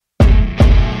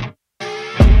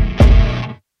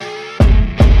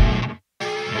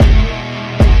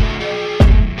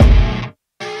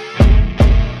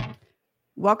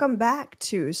Welcome back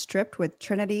to Stripped with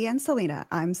Trinity and Salina.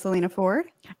 I'm Salina Ford.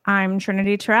 I'm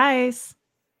Trinity Tryce.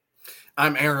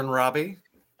 I'm Rabe.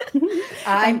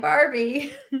 I'm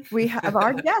Barbie. We have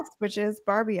our guest, which is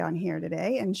Barbie, on here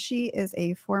today, and she is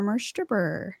a former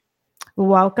stripper.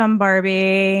 Welcome,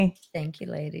 Barbie. Thank you,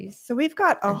 ladies. So we've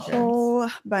got a whole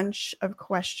bunch of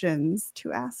questions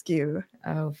to ask you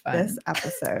this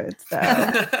episode. So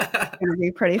it's going to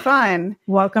be pretty fun.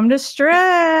 Welcome to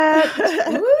Stripped.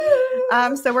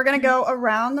 So we're going to go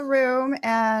around the room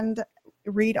and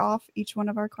read off each one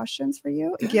of our questions for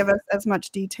you. Give us as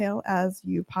much detail as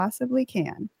you possibly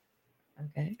can.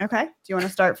 Okay. Do you want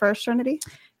to start first, Trinity?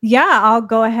 Yeah, I'll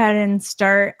go ahead and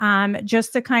start.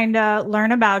 Just to kind of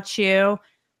learn about you.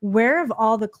 Where have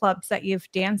all the clubs that you've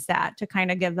danced at to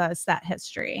kind of give us that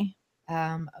history?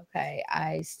 Okay.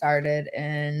 I started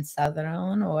in Southern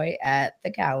Illinois at the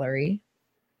Gallery.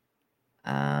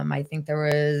 I think there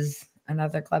was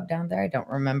another club down there. I don't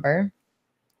remember.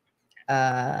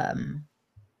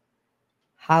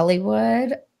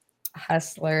 Hollywood,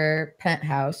 Hustler,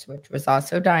 Penthouse, which was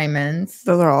also Diamonds.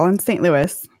 Those are all in St.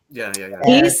 Louis. Yeah.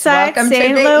 East Side,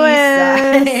 St.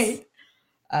 Louis.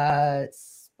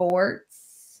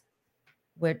 Sports,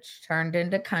 which turned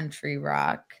into Country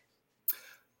Rock.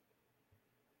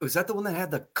 Was that the one that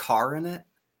had the car in it?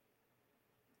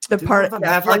 The Did part one of them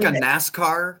have like a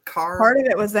NASCAR car? Part of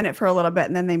it was in it for a little bit,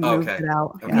 and then they moved it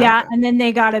out. Okay. Yeah, and then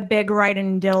they got a big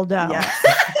riding dildo. Yes.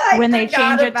 When they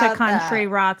changed it to Country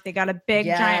Rock, they got a big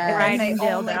giant riding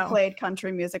dildo. Only played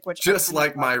country music, which just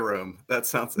like my room. That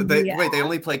sounds. Wait, they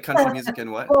only played country music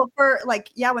in what? Well,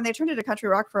 when they turned it to Country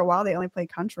Rock for a while, they only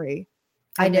played country.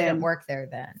 I didn't work there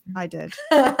then. I did.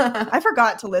 I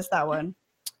forgot to list that one.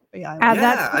 But yeah,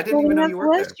 I didn't even know you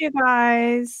worked there. You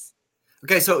guys.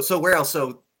 Okay, so where else?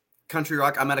 So Country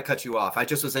Rock. I'm gonna cut you off. I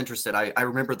just was interested. I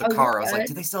remember the car. I was like,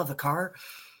 do they still have the car?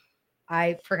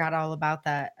 I forgot all about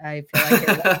that. I feel like it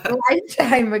was a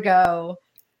lifetime ago.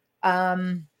 I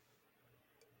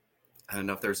don't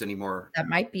know if there's any more. That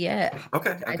might be it.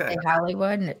 Okay. I say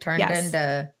Hollywood, and it turned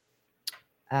into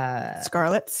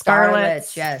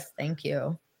Scarlett's. Yes, thank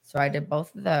you. So I did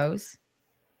both of those.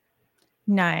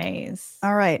 Nice.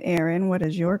 All right, Aaron, what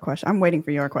is your question? I'm waiting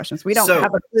for your questions. We don't have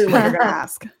a clue what you're going to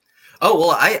ask. Oh,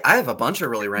 well, I have a bunch of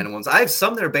really random ones. I have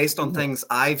some that are based on things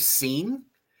I've seen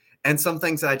and some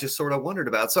things that I just sort of wondered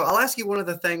about. So I'll ask you one of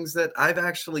the things that I've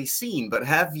actually seen, but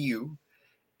have you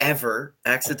ever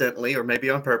accidentally or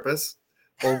maybe on purpose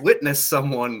or witnessed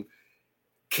someone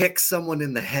kick someone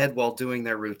in the head while doing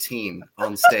their routine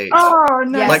on stage? Oh,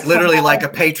 no. Like literally like a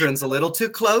patron's a little too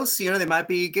close. You know, they might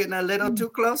be getting a little too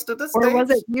close to the stage. Or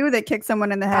was it you that kicked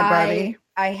someone in the head, Barbie?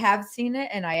 I have seen it,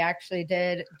 and I actually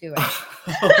did do it.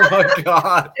 Oh my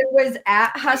God. It was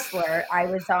at Hustler. I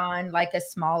was on like a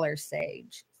smaller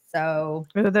stage. So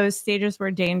those stages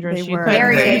were dangerous. They were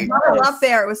very dangerous. Up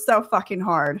there, it was so fucking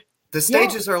hard. The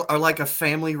stages are like a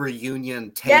family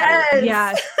reunion table.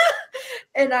 Yes.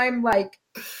 And I'm like,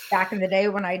 back in the day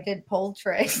when I did pole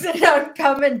tricks, and I'm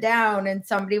coming down, and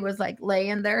somebody was like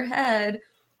laying their head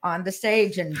on the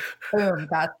stage, and boom,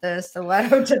 got the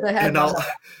stiletto to the head. And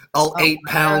all 8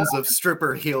 pounds of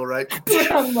stripper heel, right?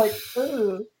 I'm like,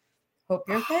 ooh, hope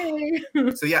you're okay.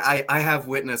 So yeah, I have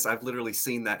witnessed, I've literally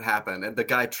seen that happen. And the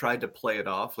guy tried to play it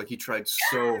off. Like he tried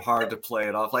so hard to play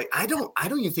it off. Like I don't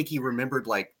even think he remembered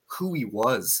like who he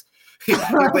was.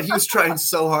 But he was trying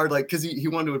so hard, like, because he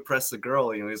wanted to impress the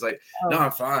girl. You know, he's like, no,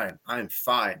 I'm fine. And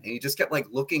he just kept like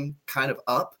looking kind of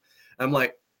up. I'm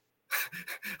like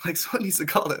someone needs to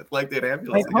call it like the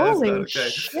ambulance. Like, holy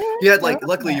shit. He had like,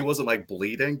 luckily he wasn't like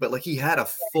bleeding, but like he had a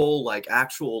full like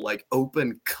actual like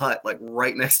open cut like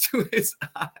right next to his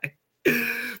eye. But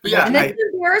yeah, and it's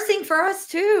embarrassing for us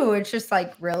too. It's just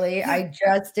like, really, I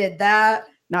just did that.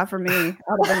 Not for me. I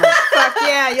would have been like, fuck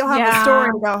yeah, you'll have a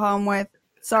story to go home with.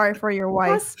 Sorry for your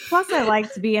wife. Plus I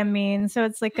like to be a mean, so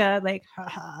it's like a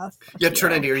haha. Yeah,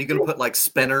 Trinity, are you gonna put like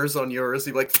spinners on yours?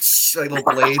 You like little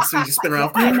blades, so you spin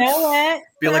around. You know it.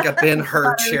 Be like a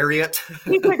Ben-Hur chariot.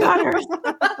 Pizza cutters.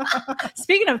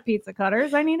 Speaking of pizza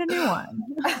cutters, I need a new one.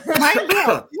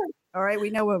 All right,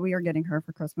 we know what we are getting her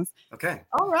for Christmas. Okay.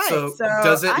 All right. So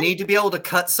does it need to be able to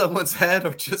cut someone's head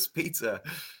or just pizza?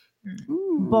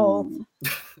 Both.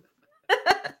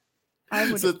 I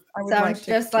would Sounds like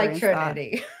just like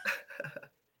Trinity.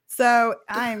 So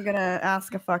I'm going to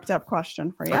ask a fucked up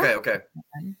question for you. Okay.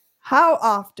 How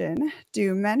often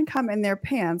do men come in their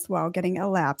pants while getting a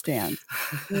lap dance?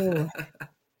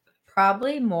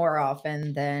 Probably more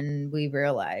often than we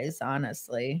realize,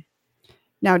 honestly.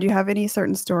 Now, do you have any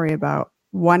certain story about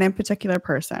one in particular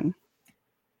person?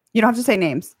 You don't have to say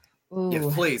names. Yeah,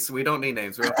 please. We don't need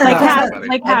names. We don't Has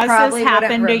this probably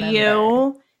happened to wouldn't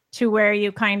you to where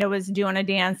you kind of was doing a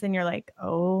dance and you're like,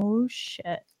 oh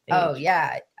shit. Oh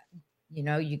yeah. You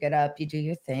know, you get up, you do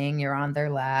your thing, you're on their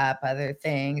lap, other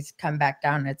things, come back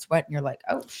down and it's wet, and you're like,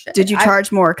 oh shit. Did you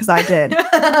charge more? Because I did.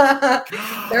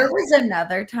 There was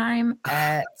another time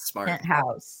at Smart.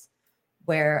 Penthouse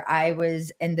where I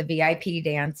was in the VIP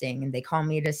dancing and they called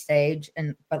me to stage,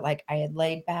 but like I had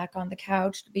laid back on the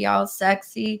couch to be all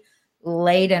sexy,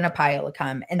 laid in a pile of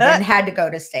cum, and then had to go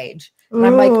to stage. And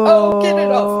I'm like, oh, get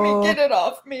it off me, get it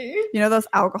off me. You know those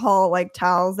alcohol like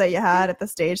towels that you had at the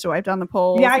stage to wipe down the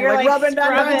poles? Yeah, you're like rubbing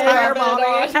down your entire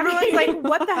body. Everyone's like,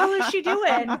 what the hell is she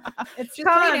doing? It's She's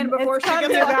cum. cleaning before It's she cum,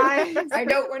 gets you up. guys. I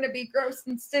don't want to be gross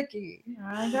and sticky.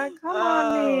 Come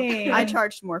on me. I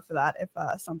charged more for that if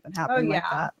something happened like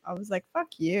that. I was like, fuck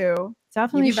you.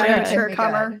 Definitely You better should. tip me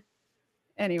Comer. good.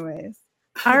 Anyways.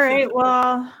 All right.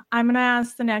 Well, I'm going to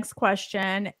ask the next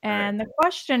question. And the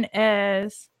question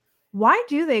is, why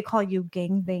do they call you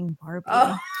Gangbang Barbie?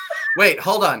 Oh. Wait,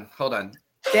 hold on.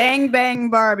 Gang Bang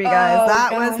Barbie, guys. Oh,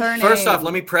 that gosh. was her name. First off,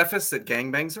 let me preface that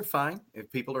gangbangs are fine. If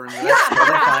people are into that, it's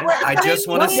totally fine. I just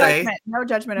want to say no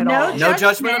judgment at No all. no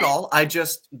judgment at all. I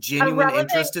just genuine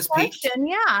interest is piqued. Question,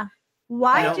 yeah.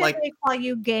 Why You know, did they call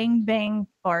you Gangbang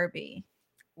Barbie?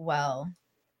 Well,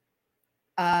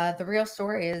 the real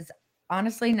story is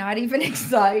honestly not even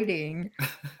exciting.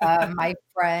 My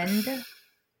friend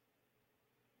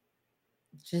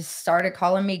just started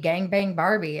calling me Gangbang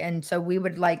Barbie, and so we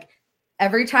would like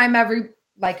every time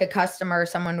a customer or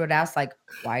someone would ask like,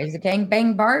 why is it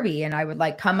Gangbang Barbie? And I would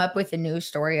like come up with a new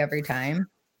story every time.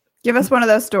 Give us one of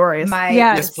those stories.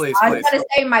 Yes, please. I was going to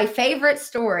say my favorite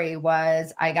story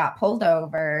was I got pulled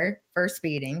over for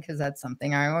speeding because that's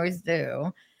something I always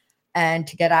do. And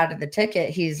to get out of the ticket,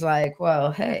 he's like,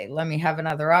 well, hey, let me have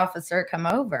another officer come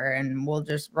over and we'll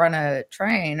just run a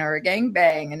train or a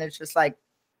gangbang. And it's just like,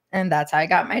 and that's how I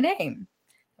got my name.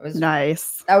 It was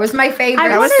nice. That was my favorite.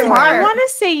 I smart. want to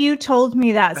say you told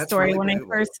me that That's story really when good. I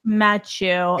first met you.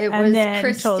 It and was then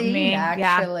Christine, told me,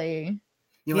 actually.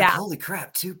 You're like, holy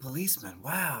crap, 2 policemen.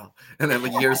 Wow. And then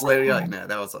like years later, you're like, nah,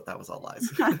 that was all lies.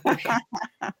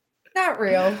 Not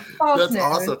real. False That's news.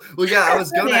 awesome. Well, yeah, I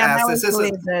was going to ask this. No,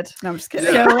 I'm just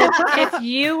kidding. So if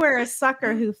you were a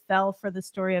sucker who fell for the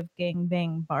story of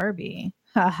Gangbang Barbie,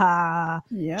 haha,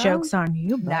 joke's on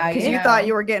you, buddy. Because you thought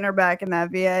you were getting her back in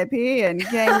that VIP and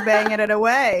gang banging it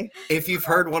away. If you've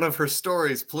heard one of her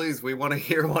stories, please, we want to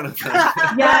hear one of them.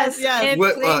 Yes.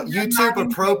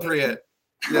 YouTube appropriate.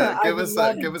 Yeah, give us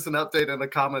an update in the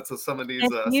comments of some of these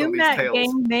if you some of met these tales.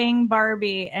 Gangbang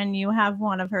Barbie and you have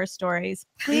one of her stories,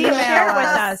 please share it with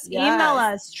us. Yes. Email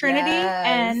us, Trinity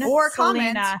and or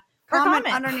Salina. Comment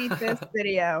underneath this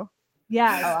video.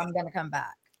 Yes. Oh, I'm gonna come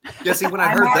back. Yeah, see, when I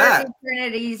heard that,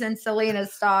 Trinity's and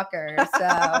Salina's stalker.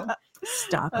 So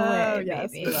stalk away,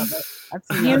 baby. Love it. I've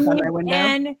seen that on my window.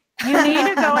 And you need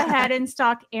to go ahead and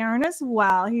stalk Aaron as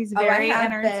well. He's very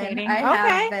entertaining.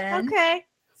 Okay.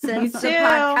 Since the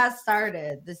podcast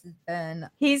started, this has been.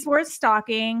 He's worth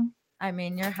stalking. I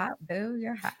mean, you're hot, boo.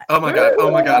 You're hot. Oh my god!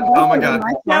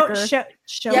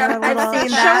 Show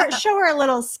her a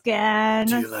little skin.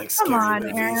 Do you like Come on,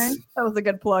 movies? Aaron. That was a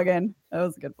good plug-in.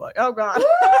 Oh god.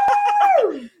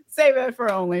 Save it for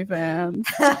OnlyFans.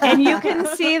 And you can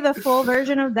see the full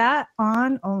version of that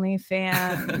on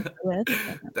OnlyFans.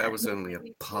 That was only a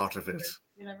part of it.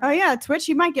 Oh yeah, Twitch,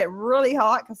 he might get really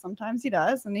hot because sometimes he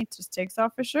does, and he just takes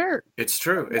off his shirt. It's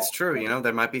true. You know,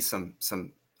 there might be some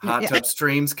hot tub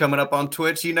streams coming up on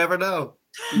Twitch. You never know.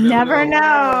 Never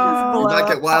know. You might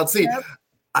get wild. See,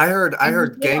 I heard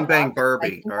Gangbang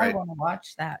Barbie. All right. I want to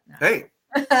watch that now. Hey.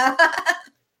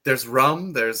 There's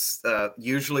rum. There's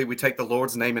usually we take the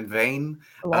Lord's name in vain.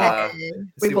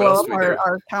 We blow up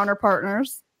our counter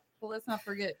partners. Well, let's not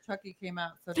forget Chucky came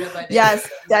out. So Dead by Daylight. Yes,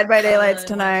 Dead by Daylight's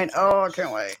tonight. Oh, I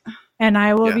can't wait. And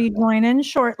I will be joining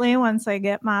shortly once I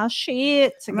get my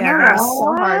shit together.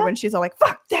 So hard when she's all like,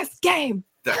 "Fuck this game."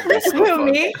 That would be so fun.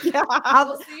 Me? Yeah.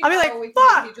 I'll be like, we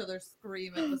 "Fuck." make each other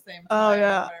scream at the same time. Oh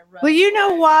yeah. Well, you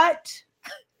know what?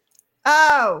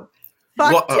 Oh,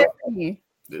 fuck Tiffany.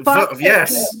 Fuck,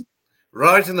 yes,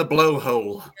 right in the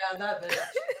blowhole. Yeah, that bitch.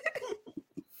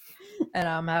 And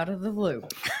I'm out of the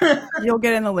loop. You'll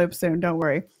get in the loop soon. Don't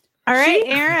worry. All right,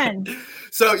 Aaron.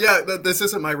 So yeah, this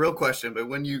isn't my real question, but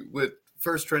when you with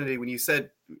First Trinity, when you said,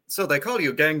 so they call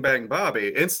you Gangbang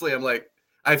Barbie, instantly I'm like,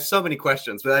 I have so many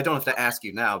questions, but I don't have to ask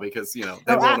you now because they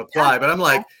won't apply. But I'm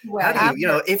like, how do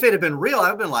you, if it had been real,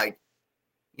 I've been like,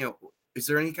 is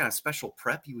there any kind of special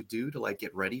prep you would do to like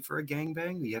get ready for a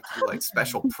gangbang? Do you have to do like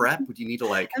special prep? Would you need to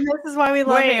like And this is why we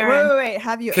love Wait, Aaron. wait, wait.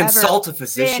 Have you consult a ever been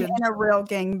physician? in a real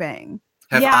gangbang?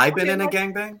 Have Yeah. I been in a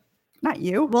gangbang? Not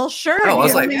you. Well, sure. Oh, I was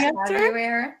you like- the Have answer? you,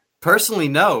 Aaron? Personally,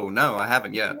 no, I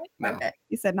haven't yet. No. Okay.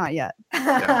 You said not yet.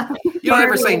 Yeah. You don't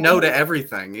ever say Barbie. no to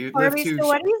everything. You live Barbie, too. so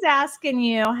what he's asking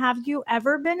you, have you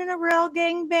ever been in a real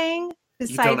gangbang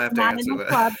besides have to not in answer a that.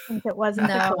 club since it wasn't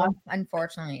the club? No,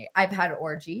 unfortunately, I've had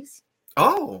orgies,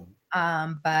 Oh,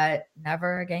 but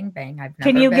never a gangbang. I've never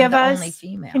Can you been give the us? only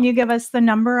female. Can you give us the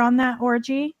number on that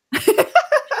orgy?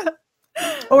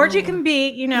 Orgy can be,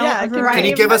 Yeah, a it can be- can variety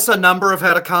you of- give us a number of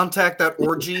how to contact that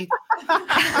orgy?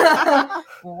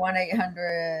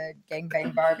 1-800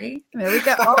 gangbang Barbie? There we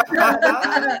go.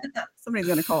 Somebody's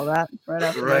gonna call that right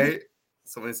after. this. Right?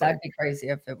 Somebody's like, That'd be crazy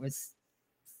if it was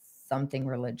something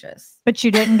religious. But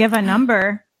you didn't give a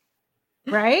number,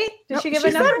 right? Did Nope, she give she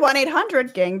a number? said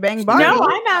 1-800 gangbang Barbie. No,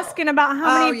 I'm asking about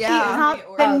how Oh, many yeah.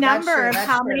 people, Oh, the that's number true, of that's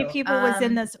how many true. people was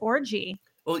in this orgy.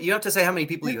 well, you don't have to say how many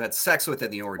people you had sex with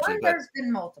in the orgy, but There's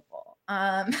been multiple.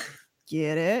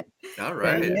 Get it? all Dang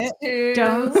right. it. Two.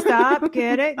 Don't stop.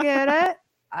 Get it. Get it.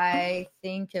 I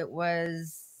think it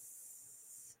was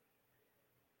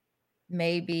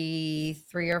maybe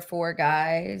 3 or 4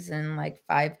 guys and like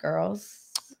 5 girls.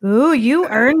 Ooh, you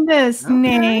earned this Okay.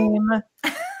 name.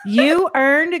 You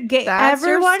earned That's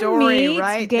your everyone story meets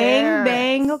right Gang there.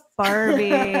 Bang Barbie.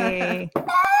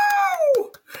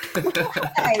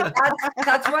 Hey,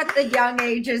 that's what the young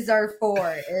ages are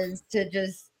for, is to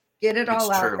just get it all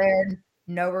It's out true. there.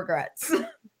 No regrets.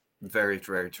 Very,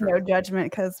 very true. No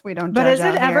judgment because we don't. But judge is it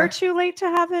out ever here. too late to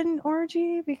have an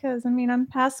orgy? Because I'm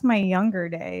past my younger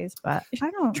days, but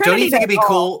I don't. Don't you think it'd be does all,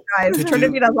 cool guys? to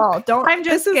Trinity do? does all. Don't. I'm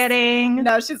just this is- kidding.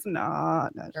 No, she's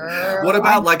not. No, she's not. Girl, What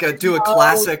about like do a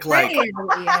classic like Trinity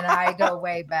and I go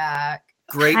way back.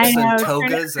 grapes and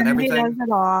togas and Trinity everything? does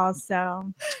it all.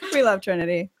 So, We love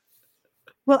Trinity.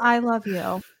 well, I love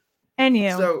you, and you,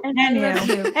 So- and I you, love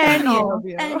you. and All you. of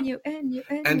you. And you, and you,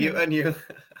 and, And you. you.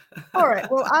 All right.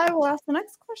 Well, I will ask the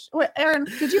next question. Wait, Aaron,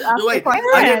 did you ask Wait, the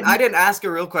question? I didn't ask a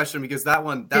real question because that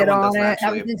one Get on doesn't it. That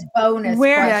actually. was his bonus.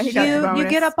 Where Yeah, he got the question. you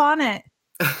get bonus. up on it.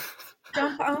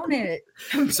 Jump on it.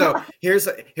 So here's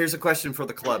a question for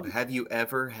the club. Have you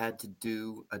ever had to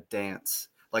do a dance,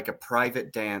 like a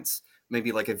private dance,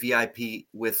 maybe like a VIP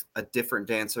with a different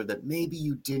dancer that maybe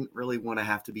you didn't really want to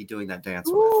have to be doing that dance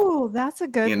with? Ooh, that's a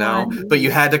good You know, one. but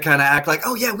you had to kind of act like,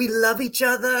 oh yeah, we love each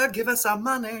other. Give us our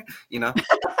money. You know,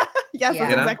 Yes, Yeah.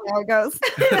 that's exactly how it goes.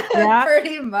 Yeah.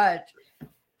 Pretty much.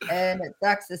 And it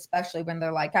sucks, especially when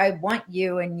they're like, I want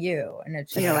you and you. And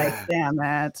it's just You're like, like, damn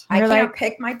it. I You're can't like-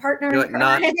 pick my partner. You're like, in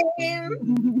not-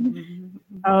 crime.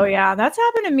 Oh yeah, that's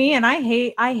happened to me, and I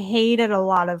hated a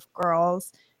lot of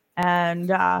girls, and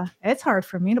it's hard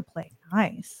for me to play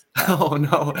nice. oh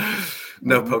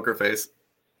no poker face.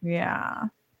 Yeah.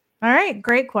 All right,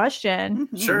 great question.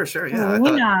 Mhm. Sure, yeah. I thought,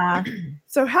 Luna.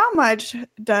 So, how much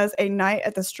does a night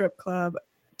at the strip club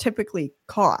typically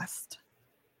cost?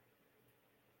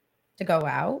 To go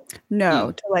out.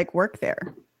 No, to like work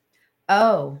there.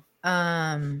 Oh,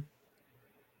 sorry,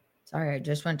 I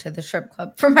just went to the strip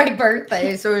club for my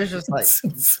birthday, so it was just like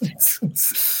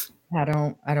I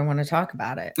don't want to talk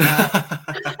about it.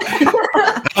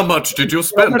 How much did you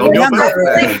spend on your Remember,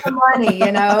 birthday? Save the money,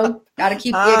 got to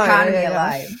keep the Oh, yeah, economy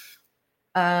yeah,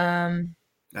 alive.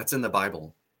 That's in the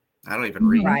Bible. I don't even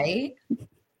read. Right.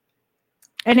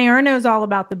 And Aaron knows all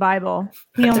about the Bible.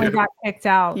 He I only do. got kicked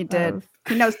out. He did. of-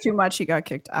 He knows too much. He got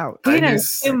kicked out. I He knew knows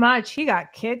s- too much. He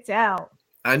got kicked out.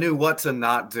 I knew what to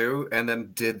not do and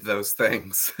then did those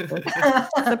things.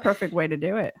 That's the perfect way to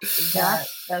do it.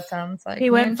 That sounds like He me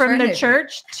went and from the Trinity.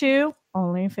 church to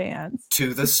OnlyFans.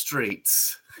 To the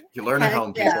streets. You learn at Heck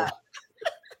home, people. yeah.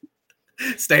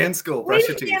 Stay in school, brush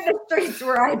your Leave me teeth. in the streets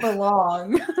where I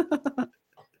belong.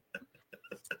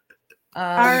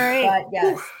 right. But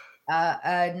yes,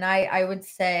 a night I would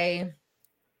say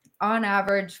on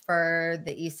average for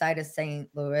the east side of St.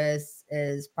 Louis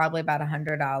is probably about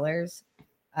 $100.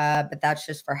 But that's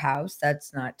just for house.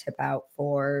 That's not tip out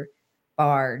for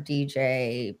bar,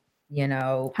 DJ,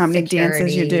 How many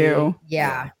dances you security. do.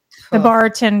 Yeah. The Oof.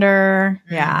 bartender.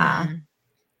 Yeah. Mhm.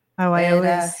 Oh, I It, always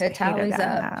it hated tallies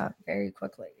that. up very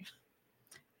quickly.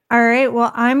 All right.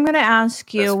 Well, I'm going to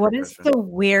ask you, That's a what good is question. the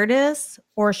weirdest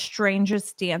or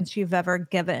strangest dance you've ever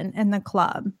given in the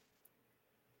club?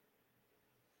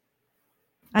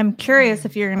 I'm curious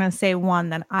if you're going to say one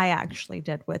that I actually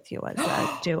did with you as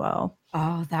a duo.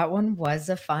 Oh, that one was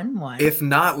a fun one. If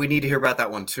not, we need to hear about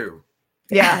that one too.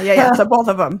 Yeah. So both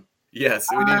of them. Yes,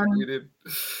 we did.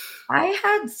 I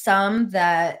had some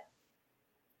that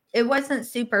it wasn't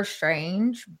super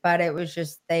strange, but it was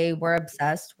just they were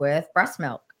obsessed with breast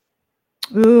milk.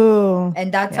 Ooh.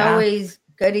 And that's Yeah. always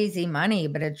good, easy money,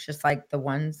 but it's just like the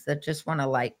ones that just want to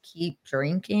like keep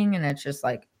drinking. And it's just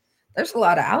like, there's a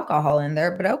lot of alcohol in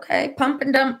there, but okay, pump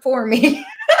and dump for me.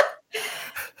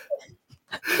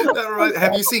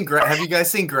 Have you guys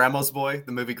seen Grandma's Boy,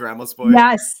 the movie Grandma's Boy?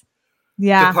 Yes.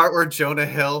 Yeah. The part where Jonah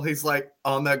Hill, he's like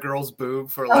on that girl's boob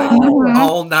for like Mhm.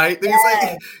 all night. And he's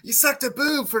like, you sucked a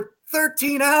boob for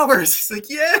 13 hours. He's like,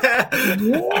 yeah.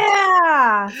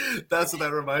 Yeah. That's what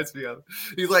that reminds me of.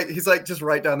 He's like just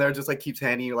right down there, just like keeps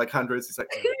handing you like hundreds. He's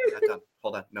like, oh, I'm not done.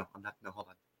 Hold on. No, I'm not. No, hold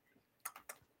on.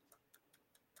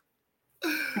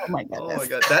 Oh my goodness. Oh my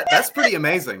god. That's pretty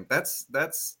amazing. That's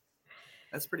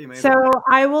pretty amazing. So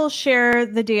I will share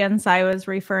the dance I was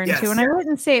referring Yes. to, and I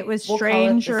wouldn't say it was We'll call it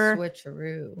strange the or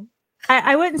switcheroo.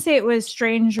 I wouldn't say it was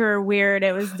strange or weird.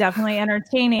 It was definitely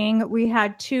entertaining. We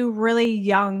had two really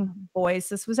young boys.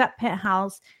 This was at Pit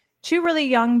House. Two really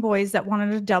young boys that wanted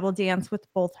to double dance with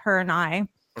both her and I.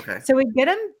 Okay. So we get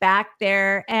them back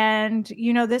there, and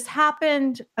this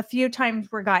happened a few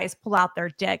times where guys pull out their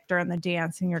dick during the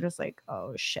dance, and you're just like,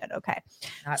 oh shit, okay.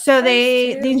 Not So supposed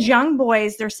to. these young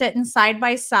boys, they're sitting side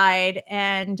by side,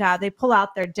 and they pull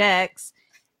out their dicks,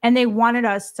 and they wanted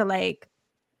us to like,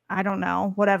 I don't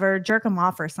know, whatever, jerk them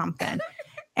off or something.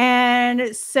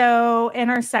 And so in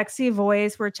our sexy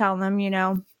voice, we're telling them,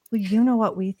 well, you know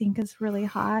what we think is really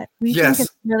hot? We Yes. think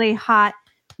it's really hot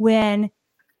when,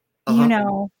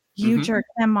 you Mhm. jerk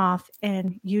them off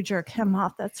and you jerk him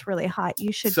off. That's really hot.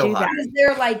 You should So do hot. that. Because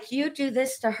they're like, you do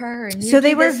this to her, and you So do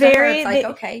they were this to her. very, It's like,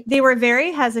 okay. they were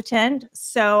very hesitant.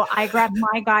 So I grabbed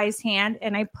my guy's hand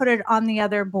and I put it on the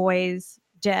other boy's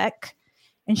dick.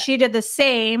 And she did the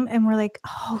same. And we're like,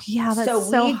 oh, yeah, that's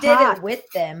so we hot. did it with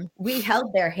them. We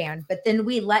held their hand, but then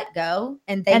we let go,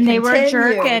 and they were continued.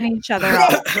 jerking each other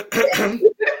off.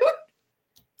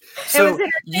 So was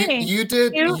entertaining. you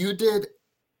did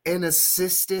an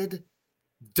assisted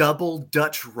double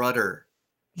Dutch rudder.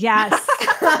 Yes.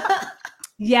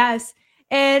 Yes.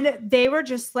 And they were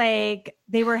just like,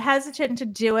 they were hesitant to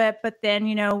do it. But then,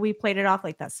 we played it off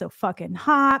like, that's so fucking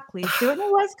hot. Please do it. And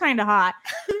it was kind of hot.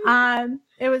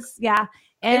 It was, yeah.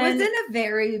 And, it was in a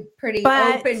very pretty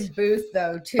but- open booth,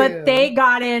 though, too. but they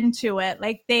got into it.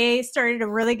 Like they started to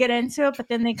really get into it, but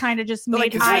then they kind of just They're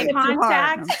made like, eye "It's too hard."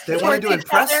 contact. They wanted to towards each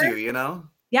impress other. you,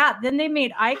 Yeah. Then they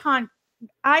made eye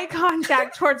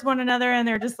contact towards one another, and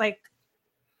they're just like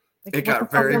It what got the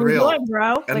fuck very are we real. doing,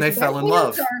 bro? And Like, they fell in Hands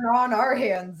love. aren't on our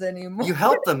hands anymore. You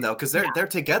help them though, because they're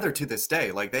together to this day.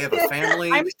 Like they have a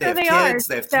family, I'm they sure have they kids, are.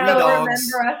 they have So- 3 They'll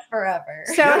dogs. remember us forever.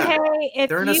 So Yeah. hey, if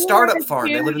They're in a you startup were the farm.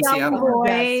 They two live in young Seattle. boys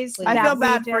Yes, please. I that feel we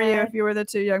bad for you did- if you were the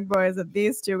two young boys that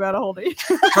these two got a hold of you.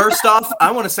 First off, I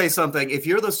want to say something. If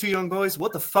you're those 2 young boys,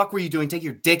 what the fuck were you doing? Take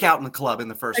your dick out in the club in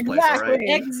the first place, all right?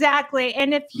 Exactly.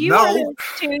 And if you No. were those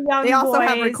two young They also boys,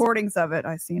 have recordings of it.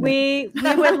 I've seen it. we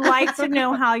would like to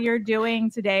know how you're doing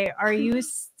today. Are you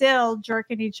still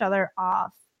jerking each other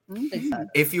off? Mhm.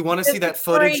 If you want to see that This is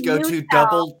for footage, go you, to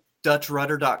Sal.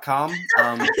 doubledutchrudder.com.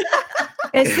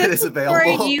 Is It this is where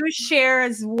available. you share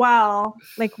as well,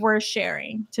 like we're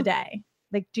sharing today?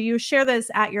 Like, do you share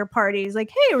this at your parties? Like,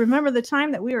 hey, remember the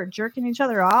time that we were jerking each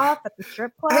other off at the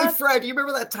strip club? Hey, Fred, you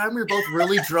remember that time we were both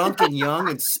really drunk and young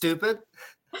and stupid?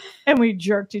 And we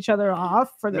jerked each other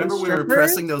off for those Remember we were strippers?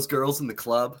 pressing those girls in the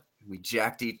club? We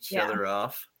jacked each Yeah. other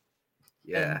off.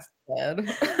 Yeah.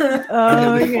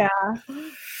 Oh, we- yeah.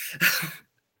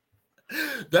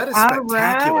 That is All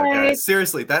spectacular, right. guys.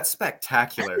 Seriously, that's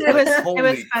spectacular. It was- it Holy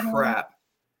was funny. crap.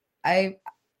 I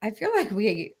feel like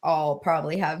we all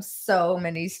probably have so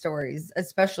many stories,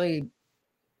 especially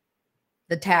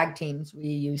the tag teams we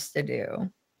used to do.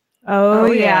 Oh, Oh,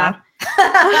 yeah.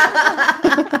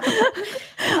 yeah.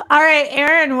 All right,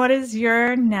 Aaron, what is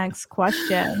your next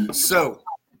question? So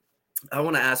I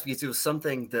want to ask you to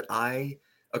something that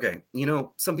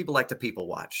some people like to people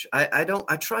watch. I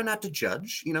try not to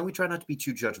judge, we try not to be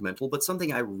too judgmental, but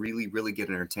something I really, really get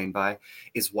entertained by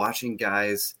is watching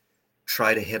guys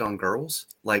try to hit on girls,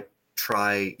 like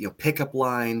try, pickup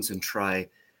lines and try,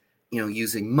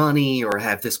 using money or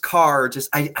have this car.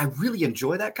 I really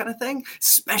enjoy that kind of thing,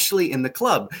 especially in the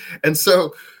club. And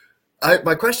so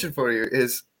my question for you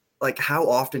is, like, how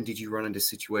often did you run into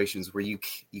situations where you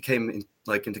came in,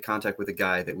 into contact with a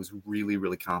guy that was really,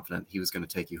 really confident he was going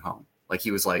to take you home? Like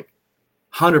he was like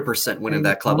 100% winning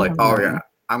that club. Like, oh yeah,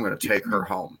 I'm going to take her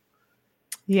home.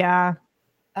 Yeah.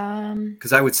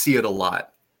 Because I would see it a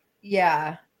lot.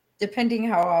 Yeah. Depending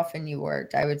how often you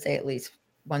worked, I would say at least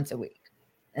once a week.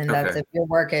 And that's Okay. if you're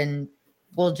working,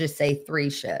 we'll just say 3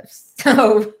 shifts.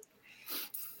 So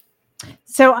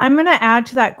So I'm going to add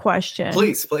to that question.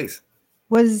 Please.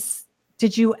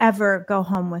 Did you ever go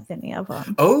home with any of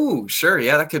them? Oh, sure.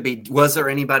 Yeah, that could be. Was there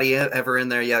anybody ever in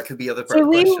there? Yeah, it could be other part So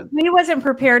of the question. we wasn't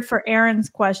prepared for Aaron's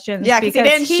questions. Yeah, 'cause he because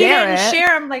didn't share it. share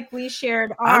them like we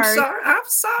shared I'm ours.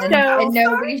 sorry. And, and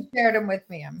nobody shared them with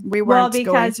me. We Well, weren't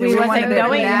because going to. we wasn't wanted it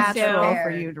going natural to.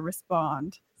 for you to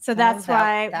respond. So that's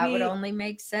why that would only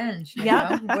make sense. You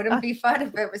Yep. know? Wouldn't be fun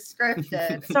if it was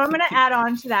scripted. So I'm going to add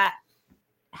on to that.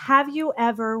 Have you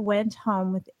ever went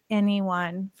home with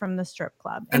anyone from the strip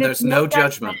club? And there's no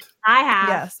judgment. I have.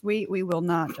 Yes, we will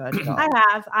not judge at all. I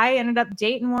have. I ended up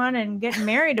dating one and getting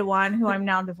married to one who I'm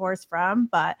now divorced from.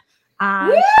 But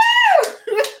yeah,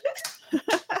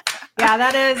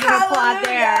 that is an applaud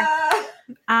there.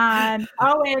 And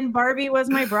Barbie was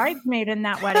my bridesmaid in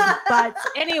that wedding. But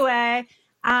anyway,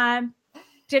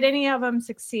 did any of them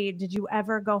succeed? Did you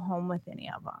ever go home with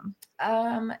any of them?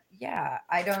 Yeah,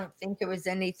 I don't think it was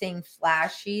anything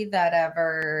flashy that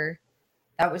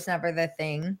was never the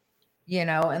thing, you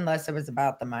know, unless it was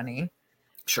about the money.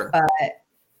 Sure. But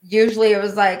usually it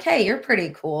was like, hey, you're pretty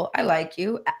cool. I like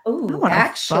you. Oh,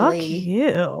 actually,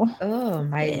 you. Oh,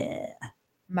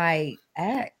 my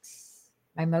ex,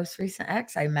 my most recent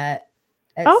ex I met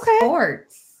at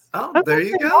sports. Oh, there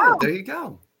you go. There you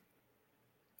go.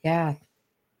 Yeah.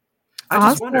 I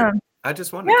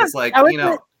just wondered because, like, you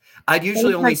know, I'd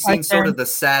usually only seen sort of the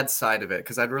sad side of it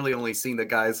because I'd really only seen the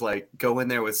guys like go in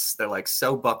there they're like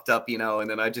so bucked up, you know, and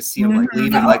then I just see them like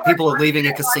leaving, like people are leaving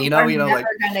a casino, you know, like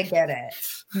never gonna get it.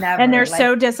 Never. And they're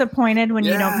so disappointed when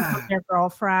you don't become their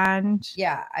girlfriend.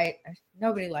 Yeah,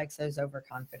 nobody likes those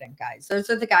overconfident guys. Those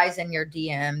are the guys in your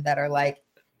DM that are like,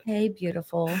 hey,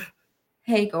 beautiful,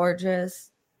 hey, gorgeous,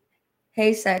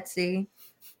 hey, sexy.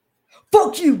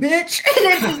 Fuck you, bitch.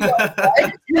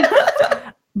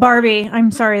 Barbie,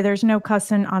 I'm sorry, there's no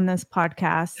cussing on this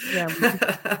podcast.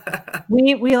 Yeah,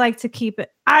 we like to keep it.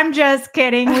 I'm just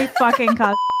kidding. We fucking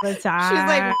cuss all the time. She's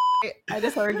like, I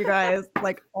just heard you guys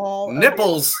like all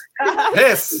nipples,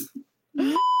 piss,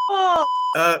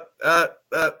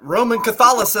 Roman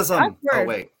Catholicism. Oh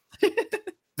wait.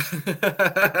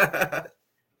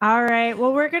 All right.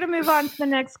 Well, we're gonna move on to the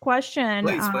next question.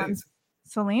 Please.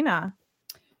 Salina.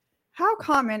 How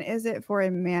common is it for a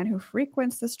man who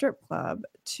frequents the strip club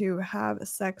to have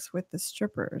sex with the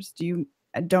strippers? Do you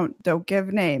don't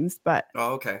give names, but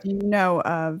do you know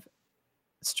of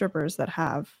strippers that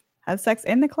have had sex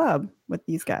in the club with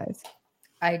these guys?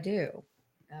 I do,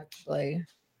 actually.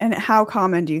 And how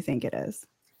common do you think it is?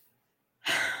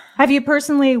 Have you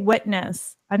personally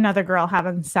witnessed another girl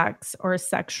having sex or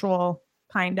sexual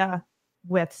kinda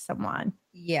with someone?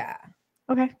 Yeah.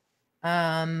 Okay.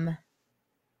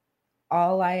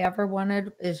 All I ever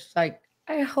wanted is like,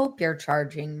 I hope you're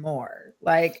charging more.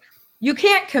 Like, you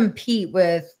can't compete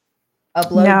with a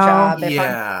blowjob if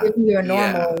I'm giving you a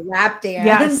normal lap dance.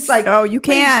 Yes. Like, oh, you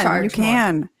can. You more.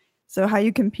 can. So how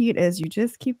you compete is you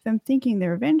just keep them thinking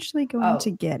they're eventually going to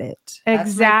get it.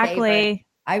 Exactly.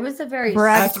 I was a very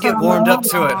I have to get warmed up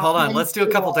to it. Hold on. Let's do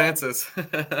a couple dances.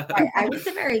 I was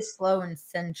a very slow and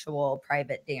sensual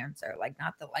private dancer. Like,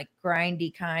 not the like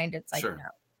grindy kind. It's like, no.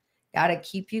 Gotta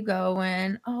keep you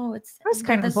going. Oh, I was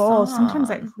kind of bold. Sometimes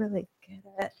I really get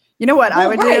it. You know what I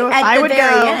would do?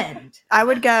 I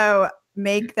would go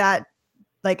make that,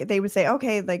 like they would say,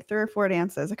 okay, like 3 or 4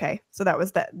 dances. Okay, so that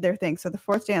was their thing. So the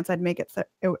 4th dance, I'd make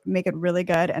it really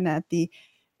good, and at the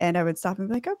end, I would stop and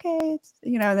be like, okay, it's,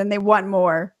 you know. And then they want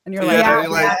more, and you're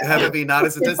have it be not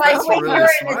as intense. That's really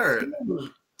smart.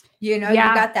 You know, you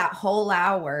got that whole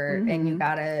hour, and you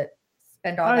gotta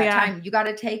spend all that time. You got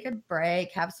to take a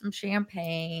break, have some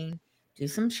champagne, do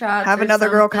some shots, have another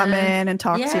girl come in and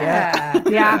talk to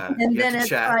you. Yeah. And then it's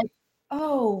like,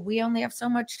 oh, we only have so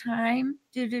much time.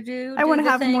 I want to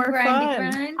have more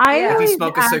fun. If you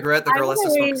smoke a cigarette, the girl has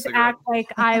to smoke a cigarette. Act like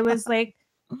I was like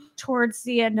towards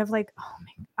the end of like, oh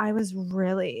my, I was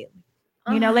really,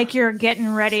 you know, like you're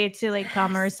getting ready to like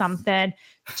come or something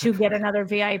to get another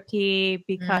VIP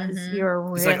because you're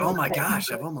really. It's like, oh my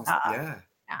gosh, I've almost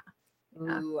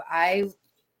Ooh,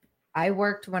 I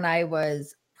worked when I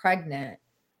was pregnant,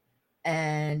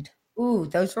 and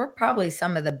those were probably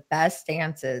some of the best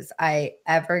dances I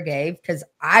ever gave because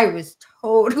I was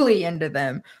totally into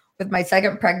them. With my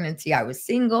second pregnancy, I was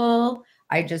single.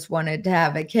 I just wanted to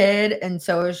have a kid, and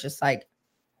so it was just like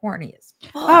horny as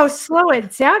fuck. Oh, slow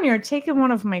it down. You're taking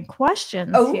one of my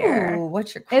questions here. Oh,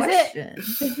 what's your question?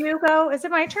 Did you go? Is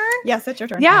it my turn? Yes, it's your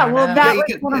turn. Yeah, well, that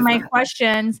was one of my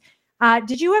questions.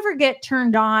 Did you ever get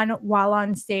turned on while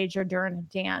on stage or during a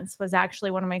dance was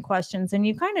actually one of my questions. And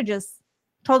you kind of just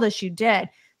told us you did.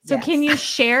 So Yes. can you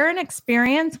share an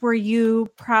experience where you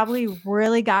probably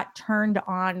really got turned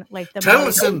on, like the Tell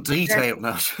most? us in detail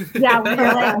now. Yeah, when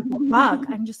you're like, fuck,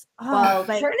 I'm just, Well,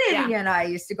 like, Trinity yeah. and I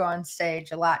used to go on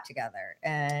stage a lot together.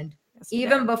 And Yes, we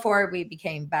even did. before we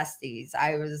became besties,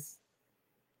 I was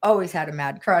always had a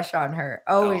mad crush on her.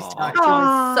 Always Aw. thought she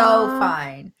was so Aw.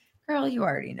 fine. Girl, you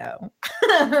already know.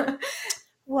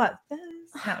 What? No,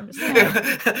 I'm just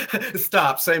kidding.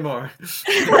 Stop. Say more.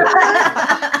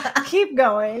 Keep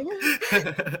going.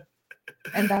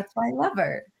 And that's why I love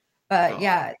her. But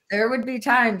yeah, there would be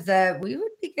times that we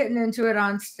would be getting into it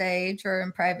on stage or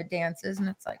in private dances, and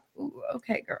it's like, ooh,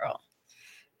 okay, girl.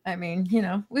 I mean,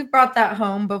 we've brought that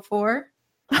home before.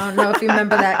 I don't know if you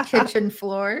remember that kitchen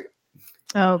floor,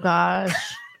 Oh gosh.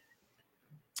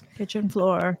 Kitchen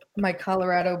floor. my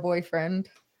Colorado boyfriend.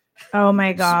 Oh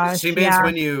my gosh. She means yeah.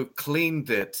 when you cleaned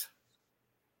it.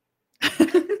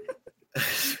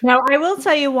 Now I will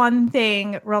tell you one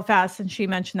thing real fast, and she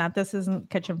mentioned that this isn't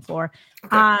kitchen floor.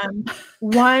 Okay.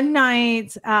 One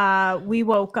night we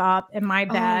woke up in my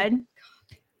bed,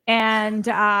 and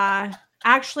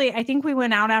actually I think we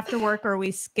went out after work, or we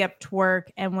skipped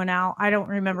work and went out. I don't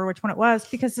remember which one it was,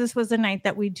 because this was a night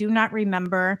that we do not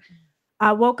remember.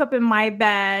 Woke up in my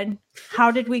bed. How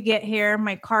did we get here?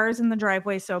 My car is in the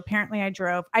driveway, so apparently I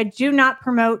drove. I do not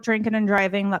promote drinking and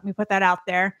driving. Let me put that out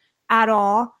there at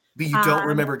all. But you don't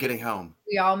remember getting home.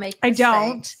 We all make I mistakes.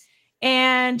 don't.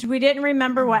 And we didn't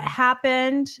remember what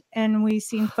happened. And we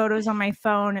seen photos on my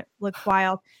phone. It looked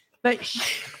wild. But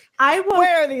I will.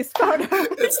 Where are these photos?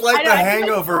 It's like the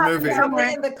Hangover movie. Somewhere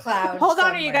in the clouds. Hold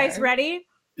on, are you guys somewhere. ready?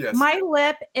 Yes. My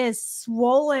lip is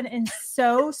swollen and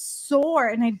so sore,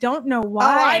 and I don't know Oh, why.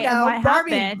 I and know. what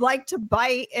Barbie happened. liked to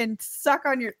bite and suck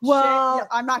on your Well, shit.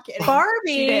 No, I'm not kidding. She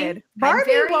Barbie, did. I'm Barbie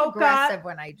very woke aggressive up.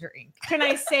 when I drink. Can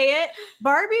I say it?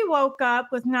 Barbie woke up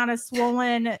with not a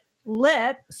swollen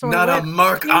lip, sore Not lip. a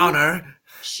mark on her.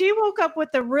 She woke up with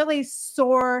a really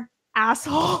sore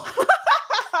asshole.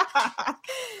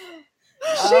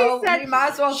 We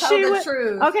might as well tell she the went-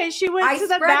 truth. Okay, she went I to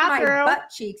the spread bathroom. my butt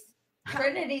cheeks.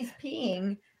 Trinity's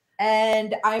peeing,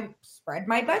 and I spread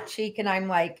my butt cheek, and I'm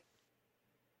like,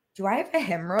 do I have a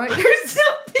hemorrhoid or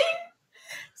something?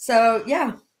 So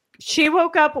yeah. She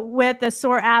woke up with a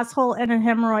sore asshole and a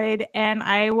hemorrhoid, and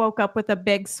I woke up with a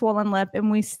big swollen lip,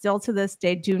 and we still to this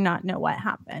day do not know what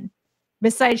happened.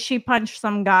 Besides, she punched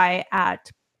some guy at,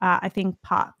 I think,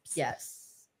 Pops. Yes.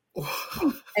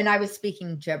 And I was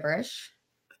speaking gibberish,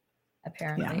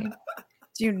 apparently. Yeah.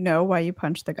 Do you know why you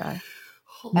punched the guy?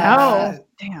 No.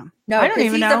 Damn. No, I don't 'cause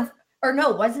even he's know. or no,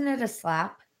 wasn't it a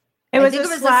slap? It I was think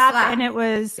a slap, and it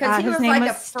was Because he his was name like was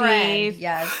a friend. Steve.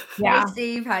 Yes. Yeah. Hey,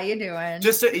 Steve, how you doing?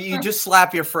 You just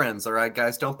slap your friends, all right,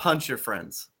 guys? Don't punch your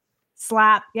friends.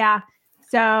 Slap, yeah.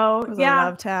 So It was a yeah,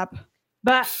 love tap.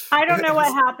 but I don't know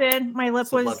what happened. My lip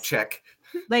It's a love was check.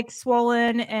 like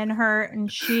swollen and hurt, and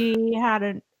she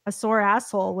had a sore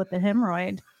asshole with a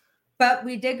hemorrhoid. But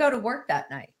we did go to work that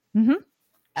night.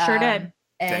 Sure did.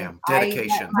 And Damn,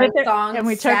 dedication. I let my thong And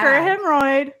we took her sag.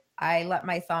 hemorrhoid. I let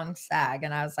my thong sag,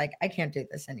 and I was like, I can't do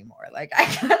this anymore. Like, I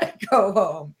gotta go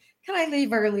home. Can I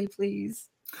leave early, please?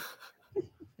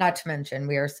 Not to mention,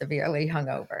 we are severely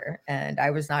hungover, and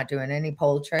I was not doing any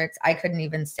pole tricks. I couldn't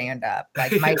even stand up.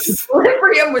 Like, my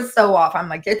equilibrium was so off. I'm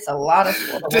like, it's a lot of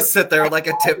swollen. Just sit there like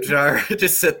a tip jar.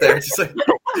 Just sit there. Just like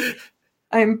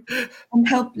I'm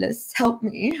helpless. Help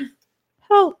me.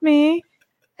 Help me,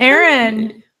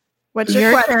 Aaron. What's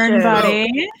your Your question? turn,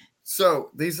 buddy.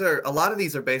 So a lot of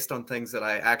these are based on things that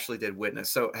I actually did witness.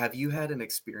 So have you had an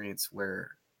experience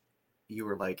where you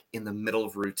were like in the middle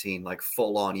of routine, like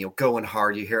full on, going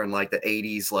hard, you're hearing like the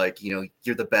 80s, like,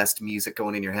 you're the best music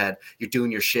going in your head, you're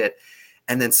doing your shit,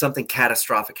 and then something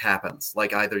catastrophic happens,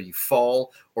 like either you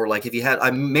fall or like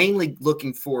I'm mainly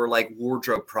looking for like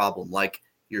wardrobe problem, like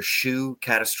your shoe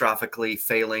catastrophically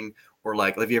failing, or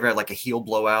like have you ever had like a heel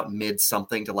blowout mid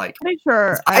something to like Pretty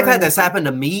sure I've had this happen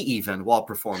to me even while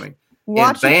performing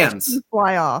Watching in your bands. shoe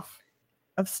fly off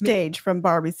of stage from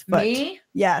Barbie's foot. Me?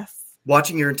 Yes.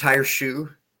 Watching your entire shoe.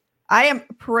 I am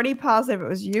pretty positive it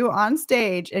was you on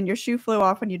stage and your shoe flew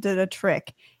off when you did a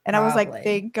trick. And I was like, Probably.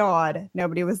 thank God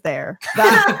nobody was there.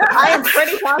 I am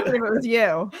pretty positive it was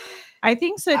you. I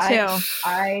think so too.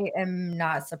 I am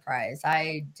not surprised.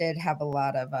 I did have a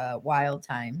lot of wild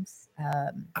times.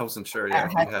 I wasn't sure. Yeah, At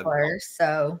if you had. headquarters,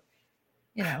 so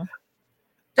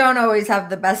don't always have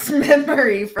the best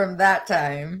memory from that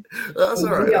time. That's all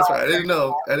right. We That's all right. I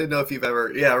didn't know if you've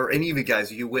ever, or any of you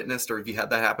guys, you witnessed or if you had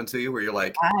that happen to you, where you're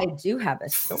like I do have a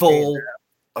story. full.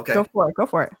 Okay. Go for it. Go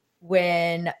for it.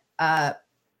 When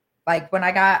when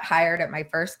I got hired at my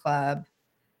first club,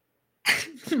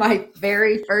 my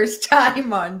very first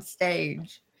time on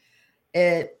stage.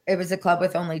 It was a club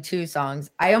with only 2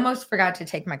 songs. I almost forgot to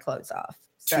take my clothes off.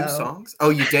 2 songs? Oh,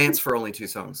 you dance for only 2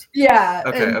 songs. Yeah.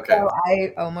 Okay. So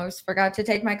I almost forgot to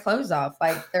take my clothes off.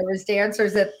 Like there was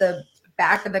dancers at the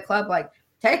back of the club, like,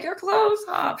 take your clothes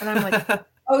off. And I'm like,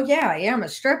 oh yeah, I am a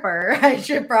stripper. I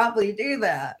should probably do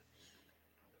that.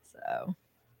 So,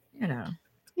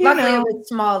 luckily it was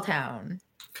small town.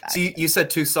 So you said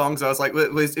 2 songs. I was like,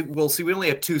 well, see, we only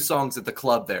have 2 songs at the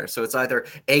club there. So it's either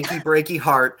Achy Breaky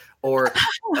Heart or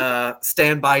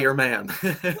Stand By Your Man.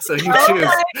 So you choose.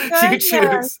 You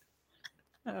choose.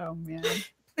 Oh, man.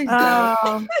 Please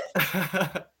Oh,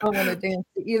 I don't want to dance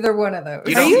to either one of those.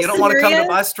 You Are you don't want to come to serious?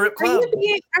 my strip are club?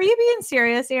 you being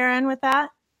serious, Aaron, with that?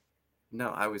 No,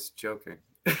 I was joking.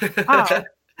 Oh.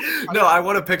 No, I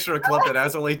want to picture a club that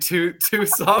has only two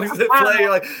songs that play. You're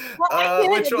like,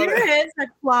 which one? There is a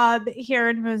club here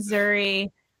in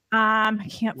Missouri. I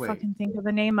can't fucking think of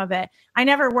the name of it. I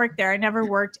never worked there. I never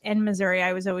worked in Missouri.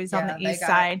 I was always on the east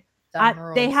side.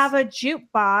 They have a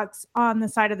jukebox on the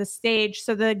side of the stage.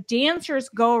 So the dancers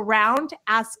go around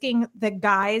asking the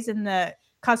guys and the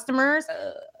customers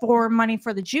for money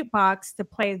for the jukebox to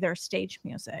play their stage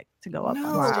music to go up.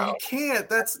 No, you can't.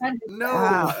 That's no.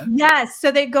 Wow. Yes.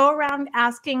 So they go around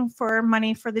asking for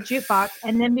money for the jukebox.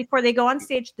 And then before they go on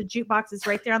stage, the jukebox is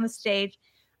right there on the stage.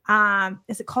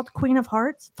 Is it called Queen of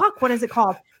Hearts? Fuck, what is it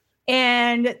called?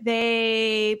 And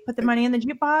they put the money in the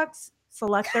jukebox,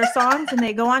 select their songs, and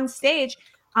they go on stage.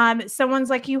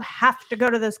 Someone's like, you have to go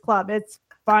to this club. It's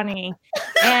funny.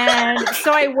 And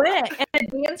so I went, and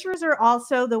the dancers are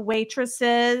also the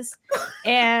waitresses.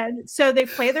 And so they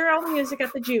play their own music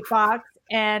at the jukebox,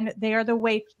 and they are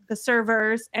the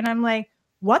servers. And I'm like,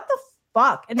 what the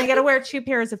fuck? And they got to wear 2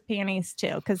 pairs of panties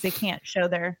too, because they can't show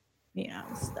their,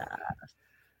 stuff.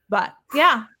 But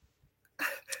yeah.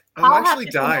 I'm actually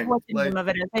dying. What the name of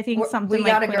it is. I think something we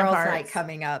like got a Queen of girls' Hearts. night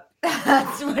coming up.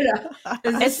 That's what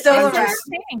It's still still around.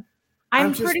 thing.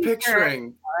 I'm just pretty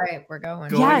picturing All right, we're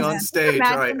going. on stage.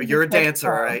 All right, you're a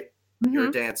dancer, all right? Mm-hmm. You're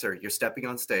a dancer. You're stepping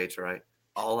on stage, all right?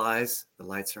 All eyes. The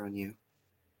lights are on you.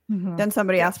 Mm-hmm. Then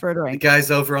somebody asks for a The drink.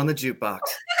 guy's over on the jukebox.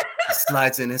 He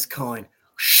slides in his coin.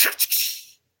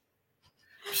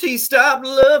 She stopped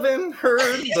loving her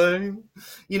thing.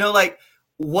 Like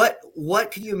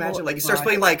what can you imagine? Like it starts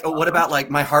playing like, what about like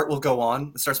My Heart Will Go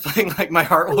On? It starts playing like My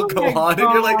Heart Will Go On,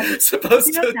 and you're like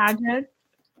supposed to imagine.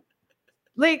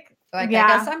 Like I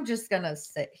guess I'm just gonna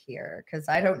sit here because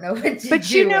I don't know what to do. But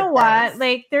you know with what? this.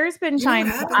 Like there's been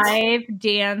times I've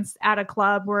danced at a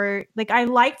club where like I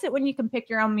liked it when you can pick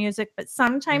your own music, but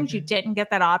sometimes you didn't get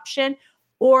that option,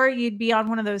 or you'd be on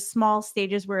one of those small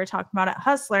stages we were talking about at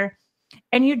Hustler,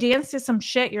 and you dance to some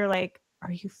shit. You're like,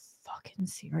 are you fucking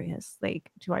serious? Like,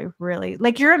 do I really?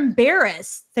 Like, you're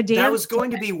embarrassed to dance. That was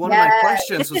going to be one of my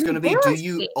questions. Was going to be, do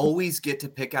you always get to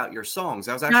pick out your songs?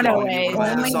 That was actually going to be one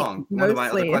of my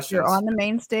other questions. If you're on the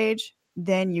main stage,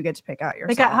 then you get to pick out your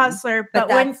like song. at Hustler, but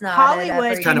that's when not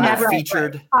Hollywood, It's kind of never, a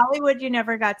featured. Hollywood, you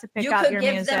never got to pick you out could your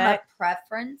give music. them a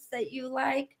preference that you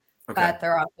like, Okay. but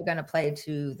they're also going to play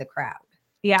to the crowd.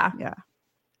 Yeah.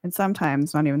 And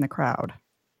sometimes not even the crowd.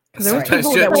 There was Sometimes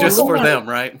people that just would for leave. them,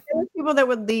 right? There were people that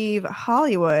would leave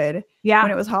Hollywood Yeah. when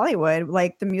it was Hollywood.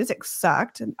 Like the music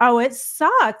sucked. Oh, it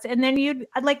sucked. And then you'd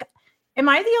like, am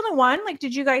I the only one? Like,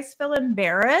 did you guys feel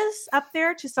embarrassed up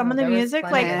there to some of the there was music?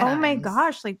 plenty Like, of oh my times.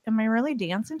 gosh, like, am I really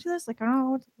dancing to this? Like, I don't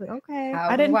know what to, okay. How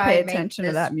I didn't do pay make attention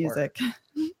to this that work? music.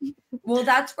 Well,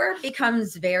 that's where it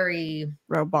becomes very.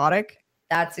 Robotic.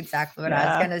 That's exactly what I was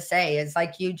Yeah. going to say. Is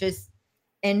like you just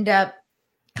end up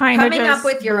Kind of coming up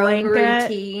with your own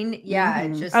routine. Yeah.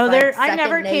 Mhm. Just Oh, like there, I second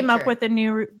never came up nature. with a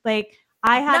new, like,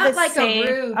 I had Not the like same,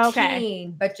 a routine,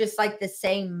 okay. but just like the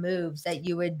same moves that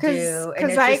you would 'Cause- do. And 'cause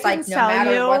it's I just like can no tell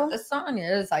matter you- what the song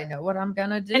is, I know what I'm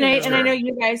gonna do. And I Sure. know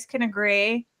you guys can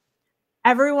agree.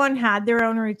 Everyone had their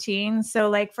own routine. So,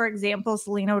 like, for example,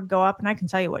 Salina would go up and I can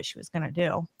tell you what she was going to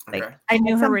do. Like, Okay. I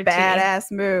knew her Some routine.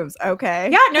 badass moves. Okay.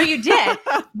 Yeah, no, you did.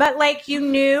 But like you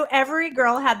knew every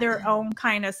girl had their own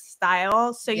kind of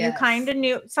style. So you Yes. kind of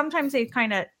knew sometimes they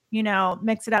kind of,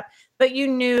 mix it up, but you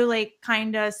knew like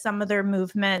kind of some of their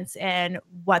movements and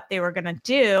what they were going to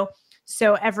do.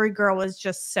 So every girl was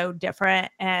just so different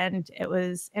and it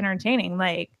was entertaining.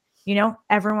 Like,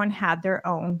 everyone had their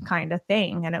own kind of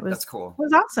thing and it was That's cool. It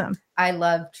was awesome. I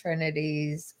love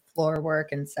Trinity's floor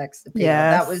work and sex appeal.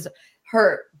 Yes. That was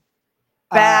her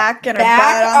Back and her back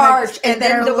butt on the- arch, and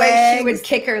then her the way she would legs.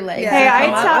 kick her legs. Yeah. Hey, I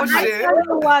Oh, tell shit.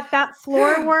 you what, that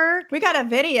floor work. We got a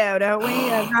video, don't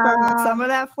we? Of some of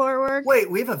that floor work.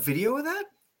 Wait, we have a video of that?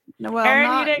 No, well, Aaron, you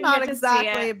not, didn't not get to see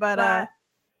exactly, it, but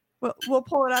We'll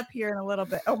pull it up here in a little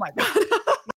bit. Oh my god.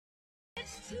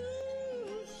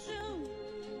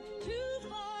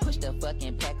 Push the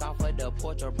fucking pack off of the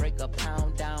porch or break a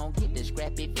pound down. Get the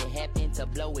scrap if it happen to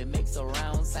blow, it makes a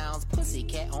round sounds. Pussy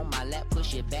cat on my lap,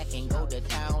 push it back and go to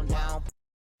town down.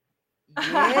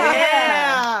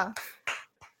 Yeah.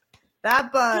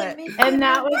 That butt. And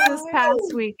that was this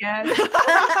past weekend. At her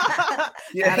house.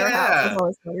 Yeah.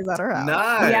 Always stays at her house.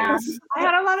 Nice. Yeah. I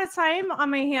had a lot of time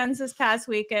on my hands this past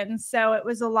weekend. So it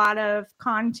was a lot of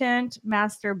content,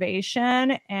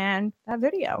 masturbation, and that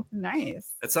video.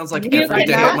 Nice. It sounds like You every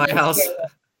day can- at my house.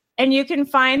 And you can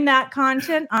find that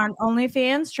content on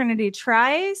OnlyFans, Trinity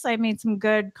Tryce. I made some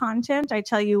good content. I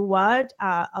tell you what,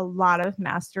 a lot of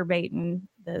masturbating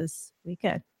this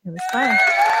weekend. It was fun.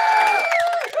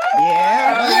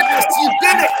 Yeah. Yes, you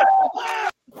did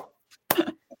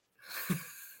it.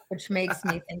 Which makes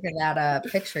me think of that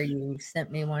picture you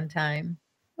sent me one time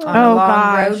on Oh, a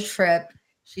long road gosh. trip.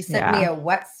 She sent me Yeah. a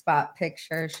wet spot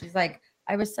picture. She's like,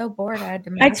 I was so bored I had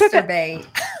to I took a- masturbate.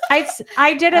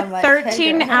 I did a I'm like, hey,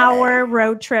 13-hour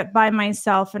road trip by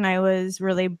myself, and I was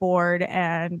really bored.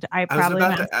 And I I was probably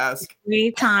about went to ask.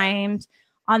 3 times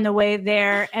on the way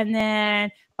there. And then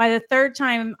by the 3rd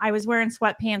time, I was wearing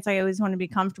sweatpants. I always want to be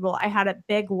comfortable. I had a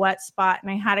big wet spot,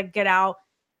 and I had to get out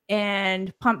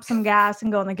and pump some gas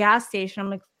and go in the gas station. I'm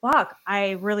like, fuck,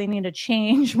 I really need to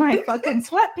change my fucking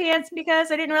sweatpants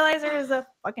because I didn't realize there was a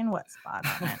fucking wet spot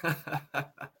on it.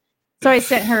 So I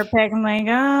sent her a pic. I'm like,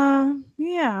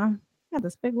 yeah, I got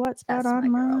this big wet spot That's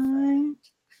on my my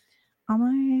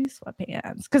girlfriend.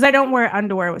 sweatpants because I don't wear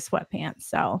underwear with sweatpants.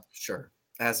 So Sure.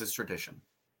 As is tradition.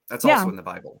 That's Yeah. also in the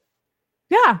Bible.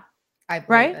 yeah, I believe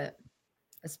Right? it,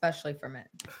 especially for men.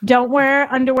 don't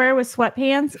wear underwear with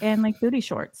sweatpants and like booty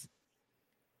shorts,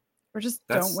 Or just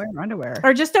That's- don't wear underwear.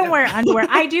 or just don't Yeah. wear underwear.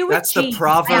 I do with That's the jeans.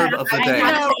 proverb of the I day.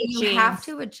 have No, to you jeans. have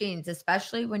to with jeans,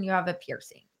 especially when you have a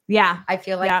piercing. Yeah, I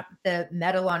feel like Yeah. the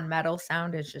metal on metal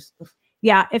sound is just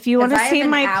yeah. If you want to 'Cause I have see an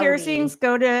my Audi. piercings,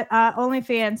 go to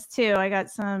OnlyFans too. I got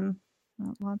some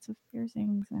lots of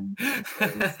piercings and.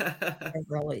 they're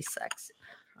really sexy.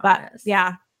 I But promise.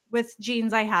 yeah, with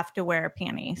jeans, I have to wear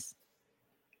panties.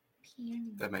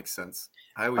 That makes sense.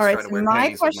 I always All right. try to So wear my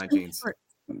panties with my question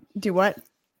jeans. do what?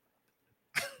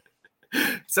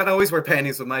 Said I always wear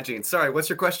panties with my jeans. Sorry, what's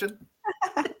your question?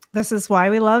 This is why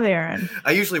we love Aaron.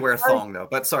 I usually wear a thong though,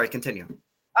 but sorry, continue.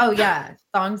 Oh yeah,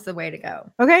 thong's the way to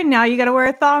go. Okay, now you got to wear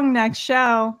a thong next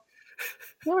show.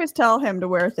 You always tell him to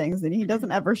wear things and he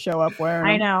doesn't ever show up wearing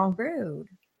I them. know. Rude.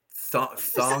 Thong is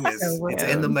So it's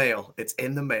in the rude. mail. It's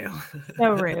in the mail.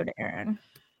 So rude, Aaron.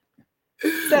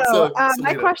 So, my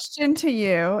Salina, question to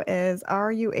you is: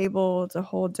 are you able to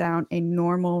hold down a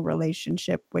normal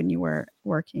relationship when you were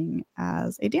working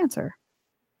as a dancer?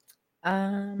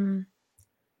 When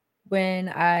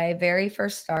I very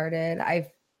first started,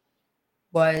 I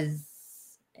was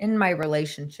in my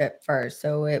relationship first,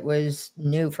 so it was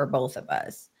new for both of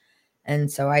us, and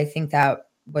so I think that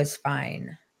was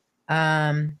fine.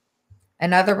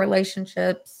 In other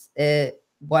relationships, it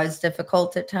was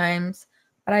difficult at times,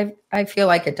 but I feel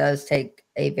like it does take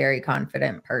a very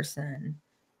confident person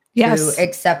Yes. to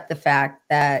accept the fact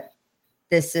that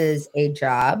this is a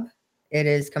job. It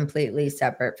is completely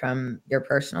separate from your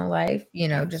personal life,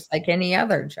 Yes. just like any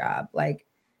other job. Like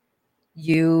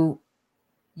you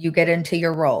get into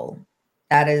your role.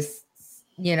 That is,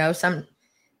 some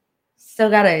still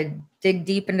got to dig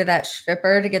deep into that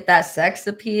stripper to get that sex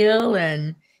appeal.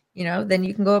 And, then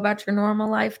you can go about your normal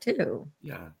life too.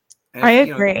 Yeah. And I if,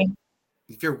 agree.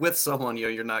 if you're with someone,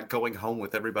 you're not going home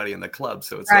with everybody in the club.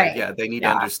 So it's Right. like, yeah, they need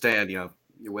Yeah. to understand, you're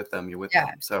with them, you're with Yeah.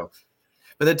 them. So,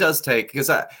 but it does take, because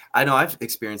I know I've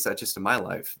experienced that just in my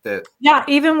life that Yeah,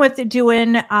 even with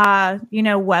doing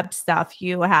web stuff,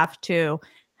 you have to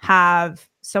have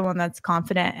someone that's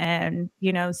confident, and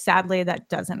sadly that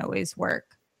doesn't always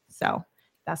work. So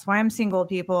that's why I'm single,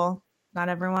 people. Not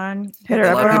everyone. Hit her A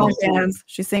up lot of on people- OnlyFans.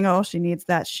 She's single. She needs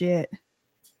that shit. I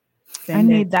Send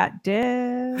need it. that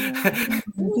dick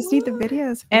You just need the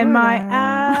videos. and for my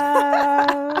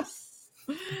that. ass.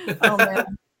 Oh man,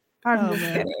 I'm Oh, just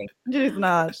man. kidding. She's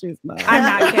not. She's not. I'm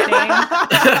not kidding.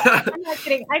 I'm not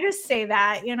kidding. I just say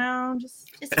that, Just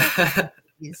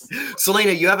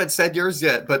Salina, you haven't said yours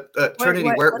yet, but Trinity,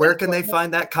 what where is can they yours?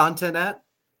 find that content at?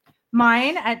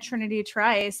 Mine at Trinity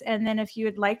Trice, and then if you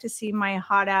would like to see my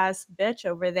hot ass bitch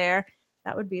over there,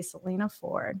 that would be Salina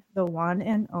Ford, the one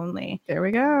and only. There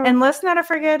we go. And let's not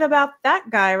forget about that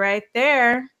guy right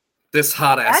there. This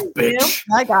hot ass Thank you. bitch.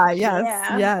 that guy. Yes.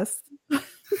 Yeah. Yes.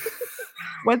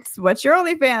 What's your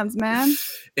OnlyFans, man?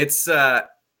 It's Aaron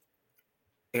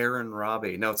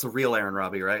Rabe. No, it's a real Aaron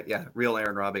Rabe, right? Yeah, real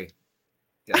Aaron Rabe.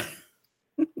 Okay.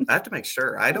 I have to make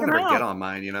sure. I don't ever get on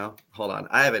mine, Hold on.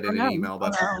 I have it in an email,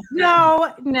 but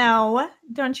No,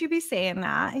 don't you be saying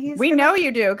that. We know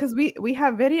you do because we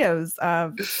have videos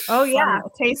of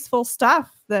tasteful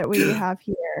stuff that we have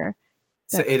here.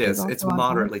 So it is. It's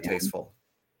moderately tasteful.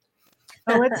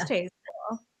 Oh, it's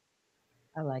tasteful.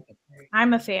 I like it.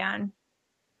 I'm a fan.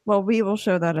 Well, we will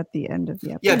show that at the end of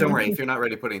the episode. Yeah, don't worry. If you're not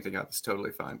ready to put anything up, it's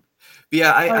totally fine. But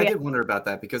yeah, I did wonder about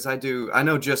that because I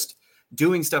know just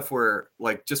doing stuff where,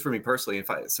 like, just for me personally,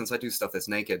 since I do stuff that's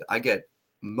naked, I get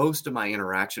most of my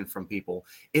interaction from people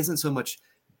isn't so much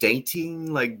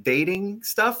dating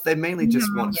stuff. They mainly just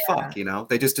want to fuck,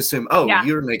 They just assume,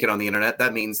 you're naked on the internet.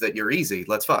 That means that you're easy.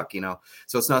 Let's fuck,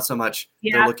 So it's not so much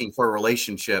they're looking for a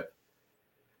relationship.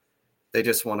 They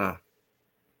just want to.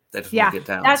 They just want to get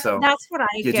down. That's what I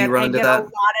get. Do you run into that?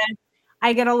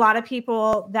 I get a lot of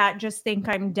people that just think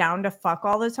I'm down to fuck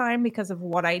all the time because of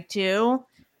what I do.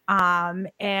 And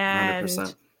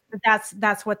 100%.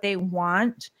 that's what they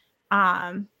want.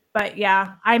 But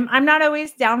yeah, I'm not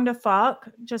always down to fuck.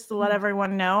 Just to let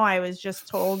everyone know, I was just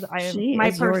told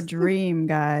your dream,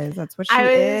 guys. That's what she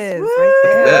is. Right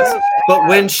there. Yes. But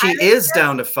when she is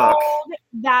down to fuck,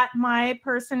 that my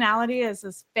personality is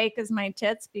as fake as my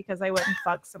tits because I wouldn't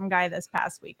fuck some guy this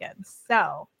past weekend.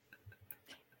 So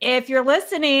if you're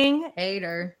listening,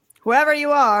 hater, whoever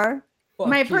you are.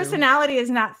 My personality is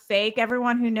not fake.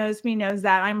 Everyone who knows me knows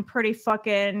that. I'm pretty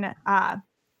fucking I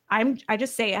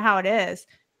just say it how it is.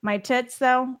 My tits,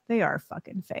 though, they are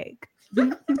fucking fake.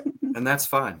 And that's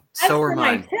fine. So are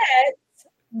mine. My tits,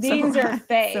 these are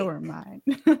fake. So are mine.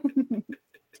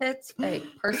 Tits fake.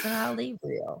 Personality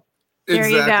real. There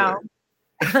you go.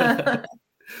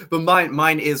 But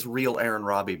mine is real Aaron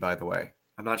Rabe, by the way.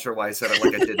 I'm not sure why I said it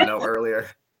like I didn't know earlier.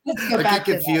 I keep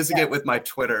confusing it with my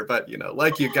Twitter, but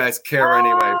like you guys care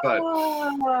anyway. But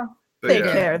they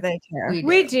care. They care.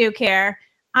 We do care.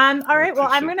 All right. Well,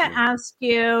 I'm going to ask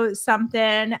you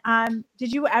something.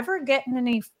 Did you ever get in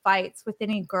any fights with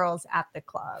any girls at the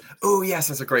club? Oh, yes.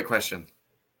 That's a great question.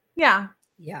 Yeah.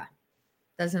 Yeah.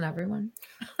 Doesn't everyone?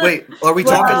 Wait, are we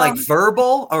talking like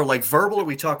verbal or like verbal? Or are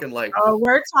we talking like? Oh,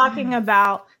 we're talking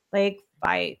about like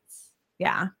fights.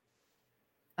 Yeah.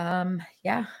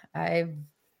 Yeah.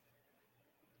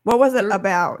 What was it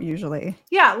about usually?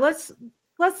 Yeah. Let's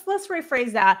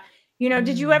rephrase that.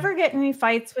 Did you ever get any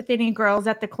fights with any girls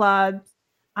at the club?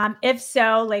 If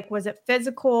so, like, was it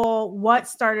physical? What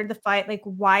started the fight? Like,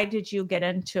 why did you get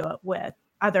into it with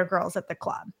other girls at the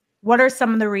club? What are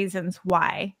some of the reasons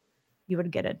why you would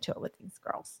get into it with these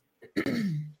girls?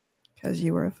 Because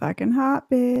you were a fucking hot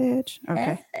bitch.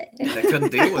 Okay. They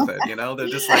couldn't deal with it, They're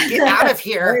just like, get out of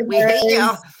here. We hate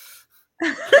you.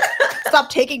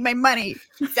 Stop taking my money.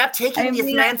 Stop taking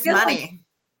this man's money.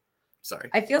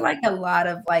 Sorry. I feel like a lot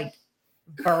of like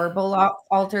verbal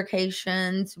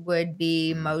altercations would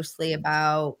be mostly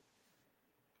about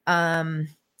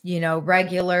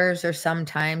regulars, or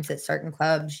sometimes at certain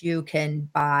clubs you can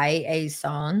buy a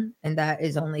song and that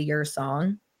is only your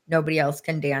song. Nobody else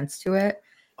can dance to it.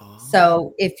 Oh.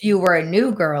 So if you were a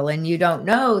new girl and you don't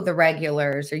know the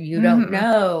regulars or you don't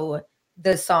know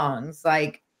the songs,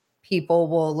 like, people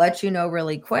will let you know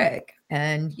really quick.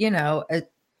 And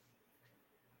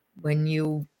when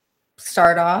you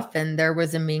start off and there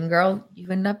was a mean girl, you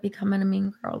end up becoming a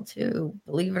mean girl too.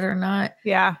 Believe it or not.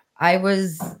 Yeah. I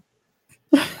was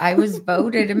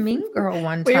voted a mean girl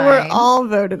one time. We were all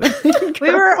voted a mean girl.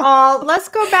 We were all. Let's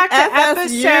go back to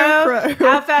FSU.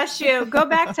 Go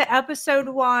back to episode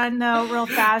 1 though, real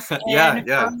fast. And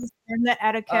learn the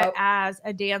etiquette as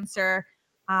a dancer.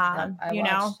 I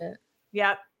watched it.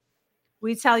 Yep.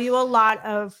 We tell you a lot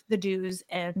of the do's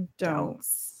and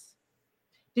don'ts.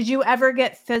 Did you ever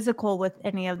get physical with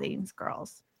any of these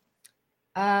girls?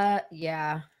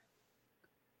 Yeah.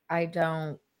 I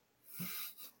don't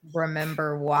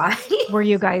remember why. Were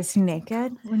you guys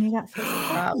naked when you got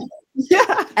physical?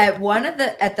 Yeah. At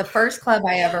the first club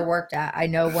I ever worked at, I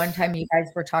know one time you guys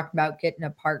were talking about getting an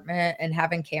apartment and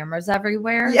having cameras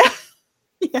everywhere. Yeah.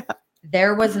 Yeah.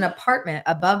 There was an apartment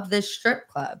above this strip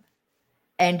club.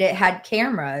 And it had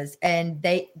cameras, and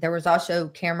there was also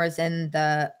cameras in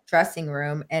the dressing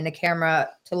room and a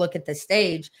camera to look at the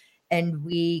stage, and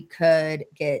we could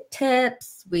get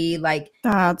tips.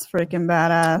 That's freaking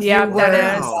badass. Yeah,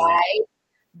 that is.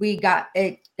 We got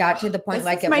to the point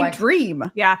this is my dream.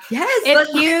 Yeah. Yes.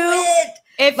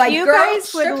 If you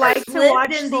guys would like to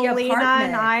watch Salina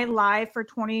and I live for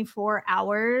 24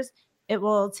 hours, it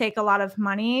will take a lot of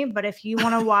money, but if you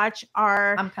want to watch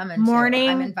our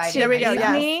morning to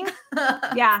evening,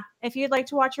 if you'd like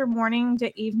to watch your morning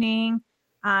to evening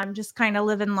just kind of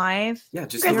living life. Yeah, You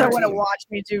just guys your don't want to routine. watch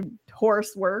me do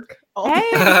horse work all Hey,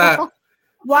 day.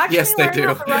 watch Yes, me they learn do.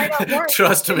 how to ride a horse.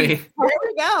 Trust me. There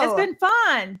we go. It's been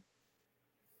fun.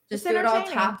 Just It's do it all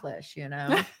entertaining. topless, you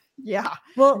know. Yeah.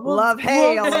 We'll Love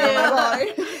hay all over my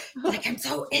do- body. Like I'm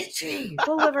so itchy.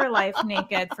 We'll live our life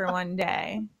naked for one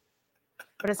day,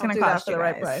 but it's I'll going to do that cost for you the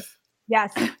right guys. price.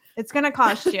 Yes, it's going to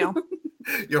cost you.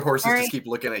 Your horses All right. just keep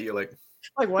looking at you like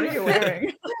Like, what are you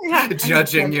wearing?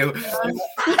 judging you.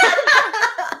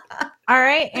 All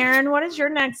right, Aaron, what is your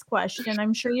next question?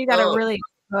 I'm sure you got a Oh. really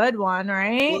good one,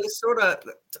 right? Well, it's sort of.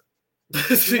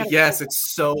 Yes,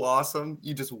 it's so awesome.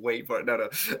 You just wait for it.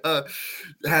 No.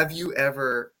 Have you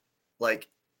ever like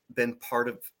been part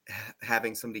of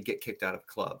having somebody get kicked out of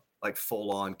a club, like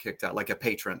full on kicked out, like a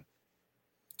patron,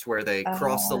 to where they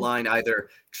cross the line, either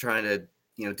trying to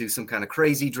do some kind of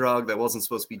crazy drug that wasn't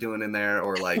supposed to be doing in there,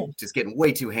 or like just getting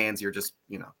way too handsy, or just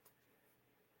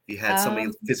you had somebody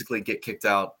physically get kicked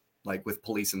out, like with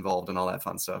police involved and all that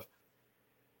fun stuff.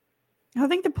 I don't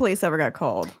think the police ever got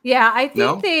called. Yeah, I think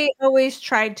No? they always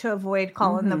tried to avoid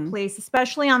calling the Mhm. police,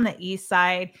 especially on the east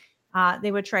side.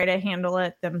 They would try to handle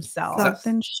it themselves.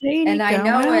 Something shady. And I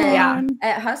know going it. Yeah. on.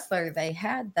 At Hustler, they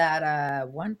had that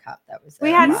one cop that was We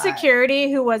there had a lot.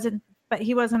 security who wasn't, but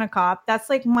he wasn't a cop. That's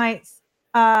like my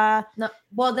No,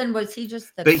 well, then was he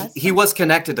just the? But he customer? was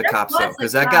connected to There cops was though, a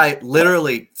because that cop. guy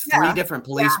literally three Yeah. different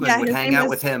policemen Yeah, would his hang name out is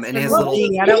with him in Mr. his Well,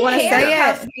 little. I don't want to He say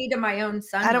handcuffed it. me to my own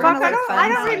son. I don't real wanna- quick, I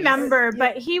don't fun remember, Yeah.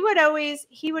 but he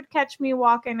would catch me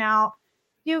walking out.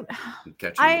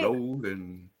 Catch I- you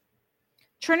loading.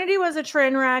 Trinity was a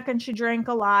train wreck and she drank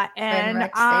a lot, and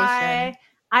wreck I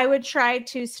station. would try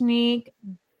to sneak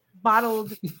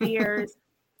bottled beers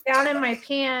down in my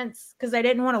pants because I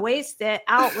didn't want to waste it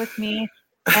out with me,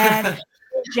 and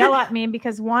he'd yell at me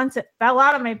because once it fell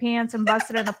out of my pants and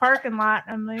busted in the parking lot.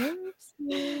 I'm like, oops.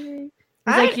 He's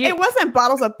like, It wasn't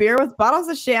bottles of beer, it was bottles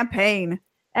of champagne.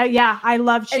 yeah, I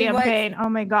love And what- champagne. Oh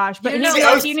my gosh. But You he's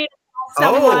know- like, you need to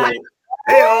tell someone.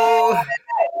 Oh,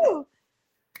 hey-oh.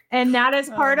 And that is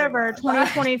part Oh of my our gosh.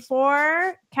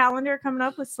 2024 calendar coming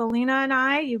up with Selena and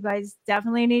I. You guys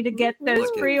definitely need to get those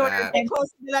Look at pre-orders. that. Get close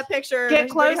to that picture. Get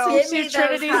close Everybody Give home. me to those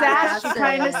Trinity's hot ass. You asses.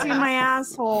 kind of see my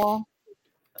asshole.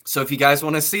 So if you guys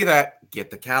want to see that, get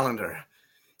the calendar.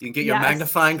 You can get your Yes.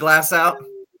 magnifying glass out.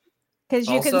 Because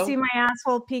you can Also- see my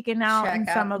asshole peeking out Check in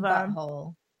out some the of them.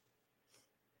 butthole.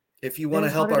 If you want to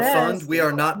Is help what our it fund, is. we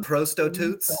are not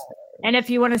prostitutes. And if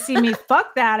you want to see me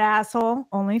fuck that asshole,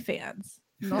 OnlyFans.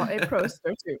 Not a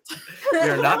prostitute. We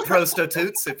are not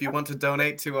prostitutes. If you want to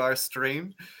donate to our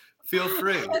stream, feel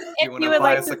free. If you want to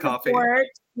buy us a coffee. support,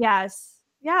 yes.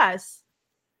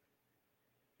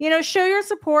 Show your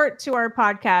support to our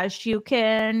podcast. You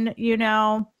can, We use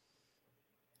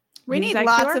need that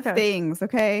lots QR of code. things,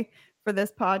 okay, for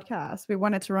this podcast. We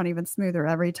want it to run even smoother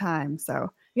every time.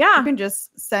 So you Yeah. can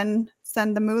just send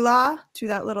the moolah to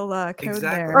that little code Exactly.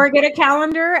 there. Or get a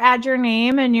calendar, add your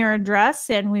name and your address,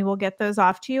 and we will get those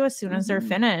off to you as soon as they're Mhm.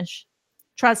 finished.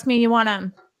 Trust me, you want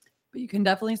them. But you can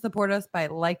definitely support us by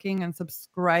liking and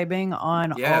subscribing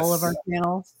on all of our Yes.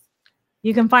 channels.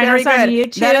 You can find Very us on good.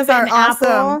 YouTube That is our and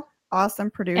Apple.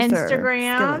 awesome producer.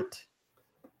 Instagram. Skillet.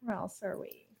 Where else are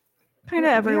we? Kind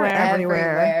of We're everywhere.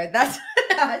 everywhere. That's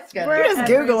good. We're You just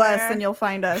Google us everywhere. and you'll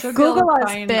find us. Should Google be able to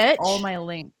us, find bitch. All my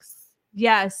links.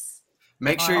 Yes.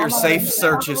 Make sure All your my safe links.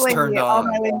 search is turned All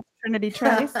my on. links, Trinity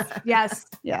Tryce. Yes.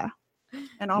 Yeah.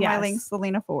 And all my Yes. links,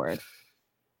 Salina Ford.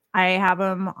 I have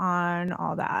them on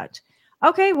all that.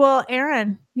 Okay. Well,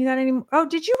 Aaron, you got any? Oh,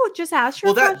 did you just ask your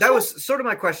Well, that question? was sort of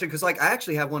my question, because like I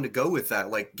actually have one to go with that,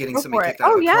 like getting Go somebody for it. kicked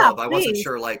out Oh, of a yeah, club. I wasn't please.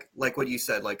 sure, like what you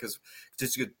said, like because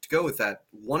just to go with that,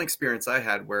 one experience I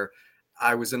had where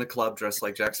I was in a club dressed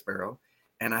like Jack Sparrow,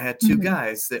 and I had two Mhm.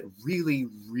 guys that really,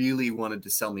 really wanted to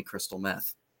sell me crystal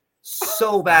meth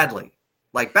so badly,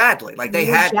 like they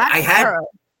You're had, Jack I had, Sparrow.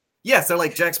 yes, they're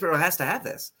like Jack Sparrow has to have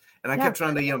this, and I Yeah. kept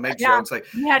trying to make Yeah. jokes like.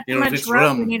 You had too If much it's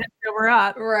rum. You rum, need to sober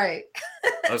up. Right.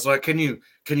 I was like, can you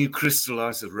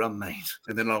crystallize the rum, mate?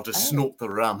 And then I'll just snort the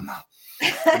rum.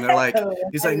 And they're like,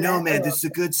 he's like, no, man, this is the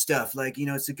good stuff. Like,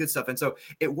 it's the good stuff. And so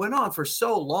it went on for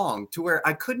so long to where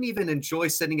I couldn't even enjoy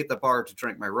sitting at the bar to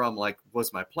drink my rum, like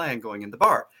was my plan going in the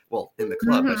bar. Well, in the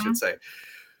club, I should say.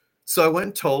 So I went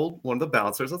and told one of the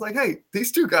bouncers, I was like, hey,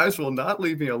 these two guys will not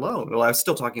leave me alone. Well, I was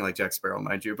still talking like Jack Sparrow,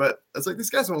 mind you, but I was like, these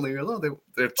guys won't leave me alone.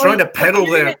 They're trying to peddle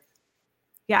their...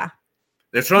 Yeah.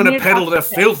 They're trying You to need to peddle talk their to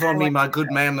filth Jack on me, Sparrow. my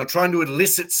good man. They're trying to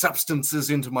elicit substances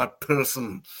into my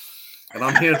person. And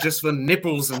I'm here just for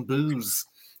nipples and booze,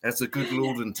 as the good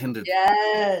Lord intended.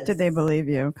 Yes. Did they believe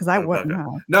you? Because I wouldn't have.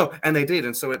 No, and they did.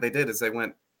 And so what they did is they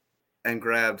went and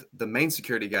grabbed the main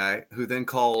security guy, who then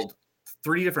called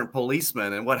 3 different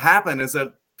policemen. And what happened is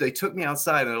that they took me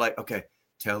outside and they're like, okay,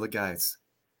 tell the guys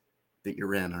that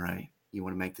you're in, all right? You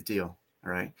want to make the deal,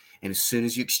 all right? And as soon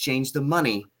as you exchange the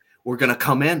money, we're going to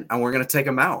come in and we're going to take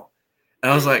them out.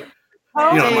 And I was like,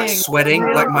 I'm like sweating,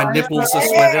 like my nipples are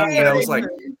sweating. I was like,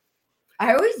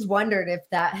 I always wondered if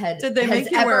that has make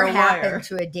you ever wear a happened wire?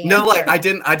 to a dancer. no, like I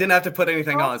didn't have to put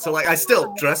anything on. So like I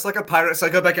still dress like a pirate. So I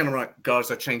go back in and I'm like, guys,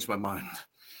 I changed my mind.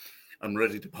 I'm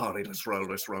ready to party. Let's roll,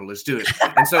 let's do it.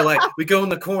 And so like we go in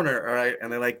the corner, all right,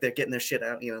 and they're getting their shit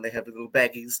out, they have the little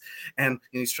baggies, and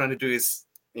he's trying to do his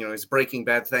his Breaking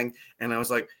Bad thing. And I was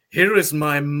like, here is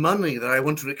my money that I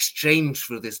want to exchange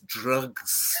for this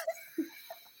drugs.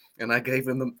 And I gave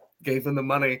him the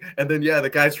money, and then the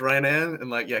guys ran in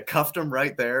and cuffed him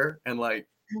right there, and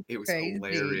it was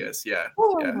hilarious.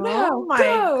 Oh my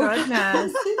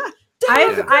goodness.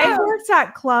 I've worked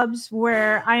at clubs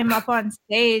where I'm up on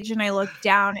stage and I look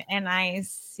down and I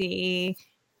see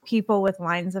people with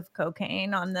lines of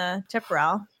cocaine on the tip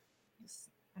rail,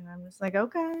 and I'm just like,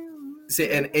 okay. See,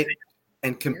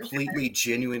 and completely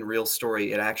genuine, real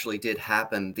story. It actually did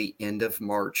happen the end of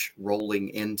March, rolling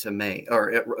into May,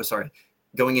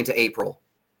 going into April.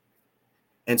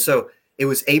 And so it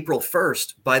was April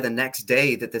 1st by the next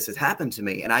day that this had happened to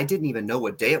me. And I didn't even know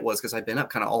what day it was because I'd been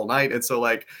up kind of all night. And so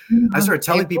I started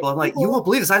telling people, I'm like, you won't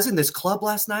believe this. I was in this club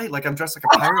last night. Like I'm dressed like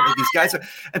a pirate. Like these guys are,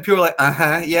 and people are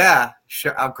like, yeah,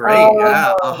 sure. Oh, great.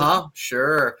 Yeah.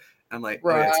 Sure. I'm like,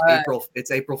 right.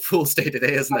 It's April Fool's Day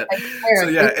today, isn't it? So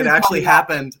it actually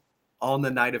happened on the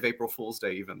night of April Fool's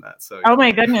Day, even that. So oh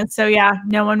my goodness. So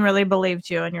no one really believed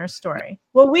you in your story.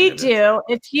 Well, we do.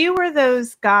 If you were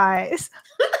those guys,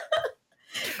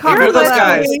 you're those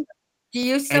guys, do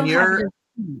you still and you're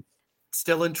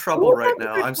still in trouble right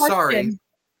now. I'm sorry.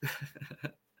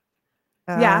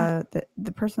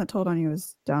 The person that told on you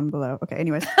was down below. Okay,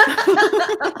 anyways.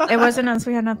 It wasn't us.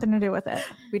 We had nothing to do with it.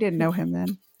 We didn't know him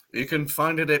then. You can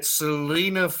find it at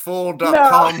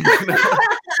salinaford.com.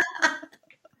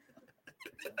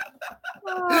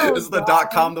 Oh, is the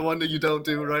 .com the one that you don't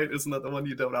do, right? Isn't that the one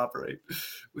you don't operate?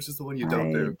 Which is the one you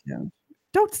don't do?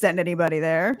 Don't send anybody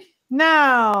there.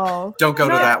 No. Don't go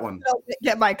to that one.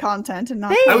 Get my content and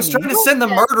not. I was trying to send the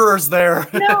murderers there.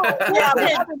 No, but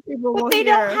they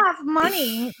don't have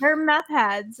money. They're meth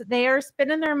heads. They are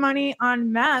spending their money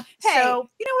on meth. Hey, so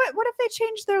you know what? What if they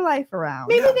changed their life around?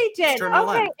 Maybe they did.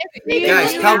 Okay.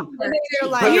 Guys, come. Put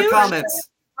your comments.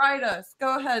 Write us.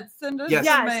 Go ahead. Send us Yes.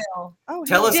 an email.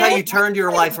 Tell us how you turned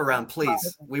your life around,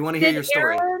 please. We want to hear your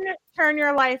story. Aaron turn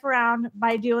your life around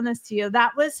by doing this to you?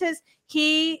 That was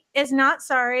he is not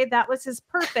sorry. That was his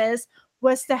purpose,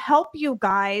 was to help you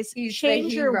guys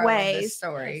change your ways.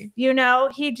 Story.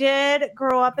 He did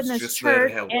grow up in this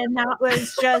church, and that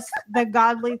was just the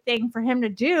godly thing for him to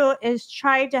do, is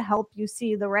try to help you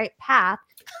see the right path.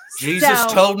 Jesus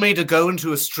told me to go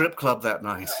into a strip club that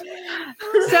night.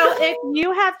 So if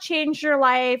you have changed your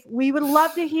life, we would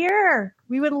love to hear.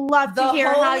 We would love to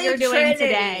hear how you're doing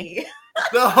today.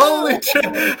 The Holy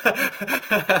Trinity.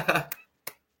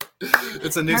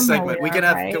 It's a new segment.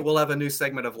 We'll have a new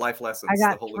segment of life lessons. I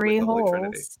got the Holy, 3 holes,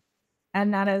 Trinity.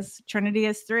 And that is Trinity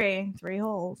is 3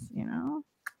 holes.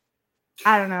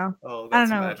 I don't know. Oh, that's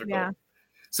magical. Yeah.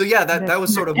 So that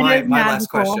was sort of my last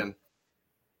question.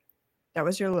 That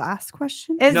was your last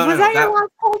question? Was that your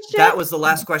last question? That was the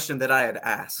last question that I had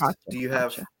asked. Gotcha, do you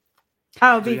have?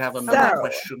 Gotcha. Do you have another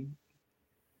question?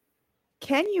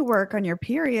 Can you work on your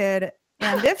period?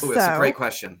 And if so, it's a great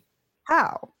question.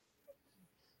 How?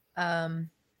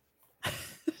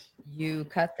 You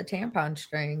cut the tampon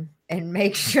string and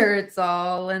make sure it's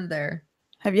all in there.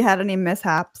 Have you had any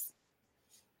mishaps?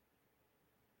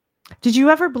 Did you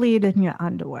ever bleed in your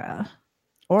underwear?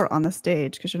 Or on the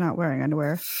stage, because you're not wearing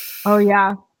underwear. Oh,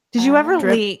 yeah. Did you ever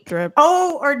leak? Drip.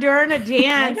 Oh, or during a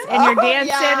dance and you're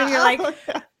dancing and you're like,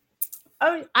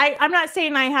 I'm not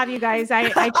saying I have, you guys. I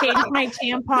changed my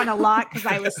tampon a lot because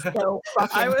I was so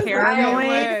fucking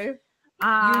paranoid.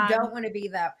 You don't want to be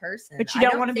that person. But you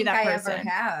don't want to be that I person. Ever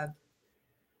have.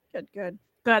 Good.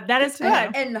 That is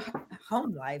good. In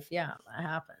home life, that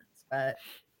happens. But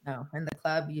no, in the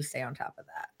club, you stay on top of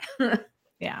that.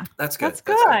 Yeah. That's good. That's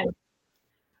good.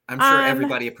 I'm sure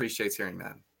everybody appreciates hearing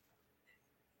that.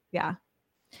 Yeah.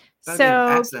 But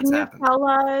so can you tell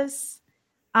us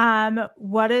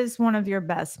what is one of your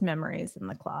best memories in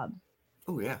the club?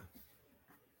 Oh, yeah.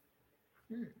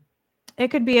 It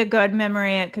could be a good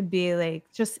memory. It could be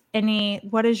like just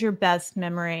what is your best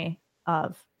memory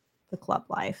of the club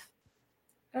life?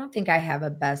 I don't think I have a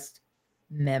best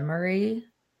memory,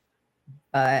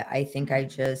 but I think I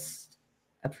just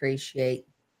appreciate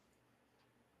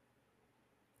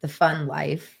the fun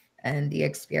life and the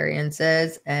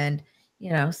experiences, and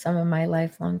some of my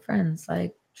lifelong friends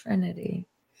like Trinity.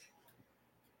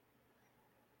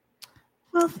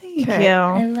 Well, thank Okay. you.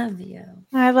 I love you.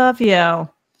 I love you.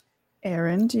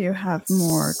 Aaron, do you have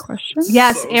more questions?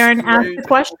 Yes, So Aaron, ask strange. the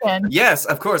question. Yes,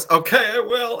 of course. Okay,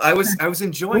 well, I was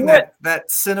enjoying Do it. that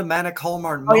cinematic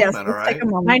Hallmark Oh, moment. yes. all Let's right. take a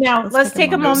moment. I know. Let's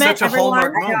take a It was moment, such a everyone.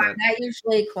 Hallmark I know I'm moment. not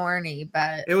usually corny,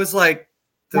 but It was like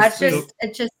that's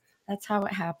how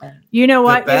it happened. You know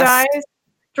what, you best- guys?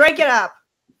 Drink it up.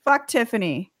 Fuck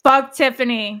Tiffany. Fuck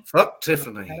Tiffany. fuck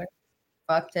Tiffany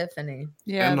Fuck Tiffany.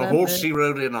 Yeah, and the that's horse it. she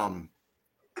rode in on.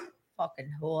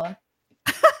 Fucking whore.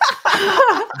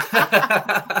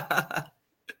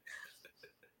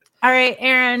 All right,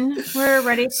 Aaron, we're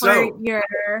ready for So, your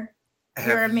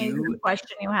Have amazing you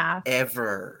question you have.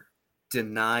 ever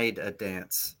denied a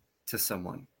dance to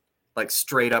someone? Like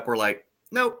straight up, we're like,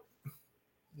 nope,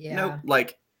 Yeah. nope,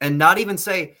 like, and not even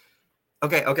say,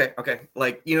 okay,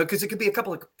 like, because it could be a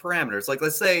couple of parameters. Like,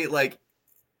 let's say, like,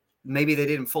 maybe they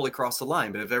didn't fully cross the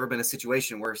line, but have there ever been a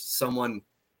situation where someone,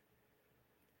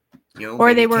 Or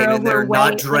maybe they were came in there overweight, not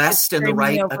like dressed in the extremely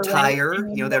right overweight, attire?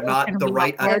 and They're it was not gonna the be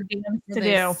right. like hard dance to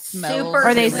do. Super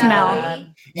Or they smelly. smell.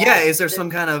 Yeah, is there some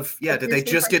kind of If did you're they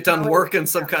just super get done smelly, working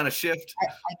some kind of shift?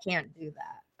 I can't do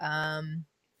that.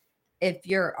 If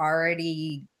you're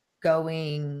already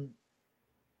going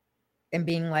and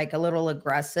being like a little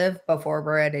aggressive before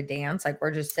we're at a dance, like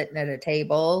we're just sitting at a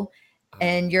table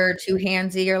and you're too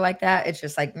handsy or like that, it's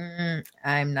just like,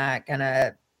 I'm not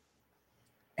gonna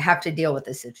have to deal with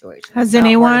this situation. Has It's not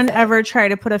anyone worth it. ever tried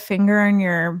to put a finger in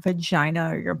your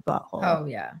vagina or your butthole? Oh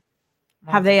yeah.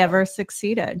 Have they Multiple. ever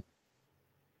succeeded?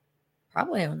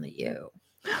 Probably only you.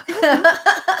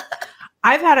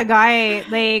 I've had a guy,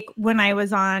 like, when I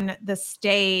was on the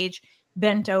stage,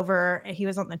 bent over, he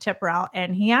was on the tip route,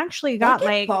 and he actually got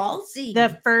like ballsy.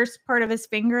 the first part of his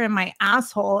finger in my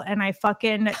asshole, and I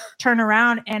fucking turned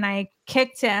around and I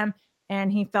kicked him,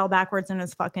 and he fell backwards in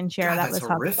his fucking chair. God, That that's was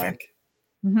horrific. horrific.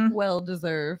 Mhm. Well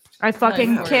deserved. I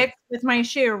fucking Yeah. kicked with my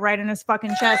shoe right in his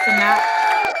fucking chest, and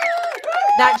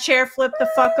that chair flipped the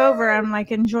fuck over. I'm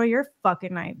like, enjoy your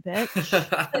fucking night,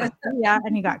 bitch. Yeah,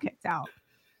 and he got kicked out.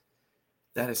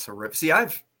 That is horrific. See,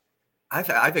 I've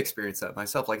experienced that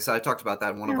myself. Like I said, I talked about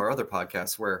that in one of our other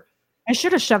podcasts where I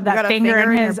should have shoved You got that a finger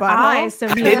finger in in his your butthole? eye. So I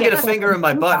he did would get a get finger in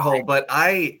my fucking butthole, but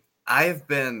I've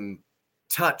been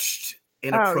touched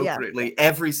inappropriately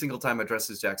every single time I dressed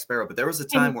as Jack Sparrow. But there was a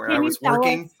time where I Can you was tell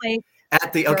working us, like,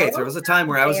 at the there was a time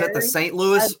where I was at the St.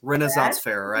 Louis Renaissance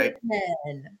Fair, right?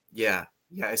 Men. Yeah,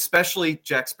 especially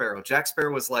Jack Sparrow. Jack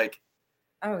Sparrow was like,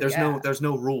 Oh, there's yeah.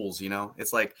 no rules,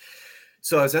 It's like,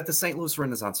 so I was at the St. Louis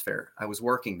Renaissance Fair. I was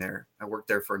working there. I worked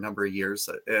there for a number of years,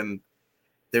 and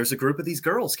there's a group of these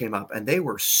girls came up, and they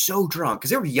were so drunk because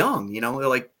they were young, They're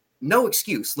like, no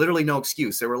excuse, literally no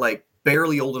excuse. They were like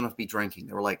barely old enough to be drinking.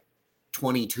 They were like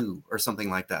 22 or something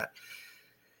like that.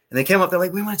 And they came up, they're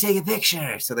like, we want to take a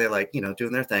picture. So they're like,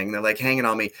 doing their thing. They're like hanging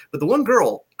on me. But the one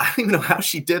girl, I don't even know how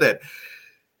she did it.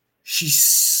 She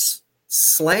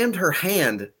slammed her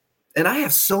hand. And I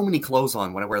have so many clothes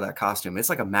on when I wear that costume. It's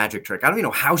like a magic trick. I don't even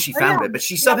know how she found it, but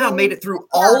she somehow made it through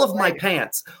all of my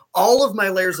pants, all of my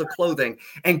layers of clothing,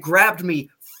 and grabbed me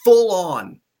full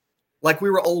on like we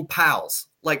were old pals.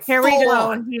 Like, here full we go.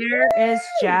 on. Here is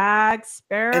Jack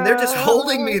Sparrow. And they're just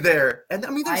holding me there. And I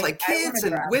mean, there's like I kids wanna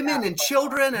and grab women that and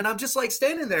children. And I'm just like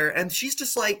standing there, and she's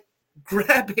just like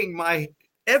grabbing my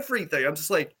everything. I'm just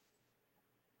like,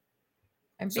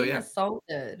 I'm So, being yeah.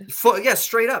 assaulted. yeah,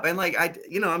 straight up. And like,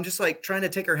 I'm just like trying to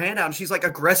take her hand out, and she's like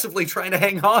aggressively trying to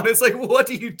hang on. It's like, what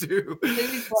do you do?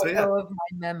 Please So, let yeah, go of my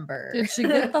member. Did she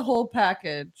get the whole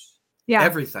package? Yeah.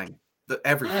 everything,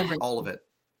 everything, all of it.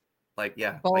 Like,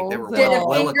 yeah, like they were Balls Did and a all.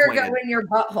 well finger acquainted. go in your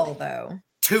butthole though?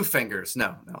 2 fingers.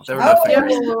 No, there were no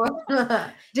fingers.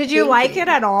 Oh, Did you like it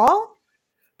at all?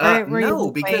 Or were you No, just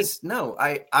like- because no,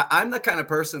 I'm the kind of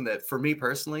person that, for me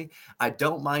personally, I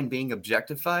don't mind being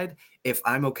objectified if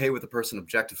I'm okay with the person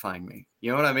objectifying me.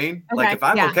 You know what I mean? Like, Okay, if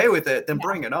I'm yeah. okay with it, then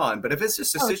bring it on. But if it's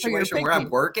just a Oh, so you're situation where I'm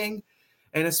picky. working,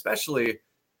 and especially,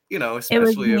 It was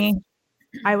especially if me.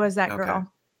 I was that Okay.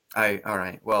 girl. all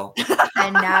right, well,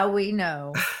 and now we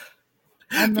know.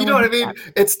 I'm the you know one what I who mean?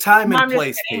 It's time No, and I'm just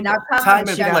place, kidding. people. Now come Time and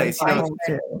and show place. me You know,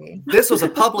 Trinity. this was a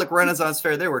public Renaissance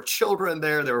fair. There were children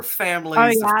there. There were families. Oh,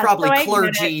 There's yeah, probably so I get it.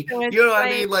 clergy. So it's You know what I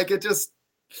like- mean? Like, it just,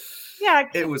 Yeah,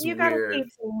 it was you gotta weird. keep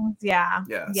things. Yeah.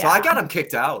 Yeah. So I got him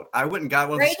kicked out. I went and got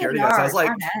one of the Rated security guys. I was R,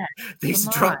 like, not these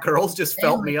Come drunk on. girls just They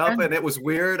felt were me up, friendly. and it was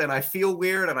weird, and I feel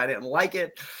weird, and I didn't like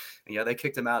it. And yeah, they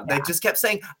kicked him out. Yeah. They just kept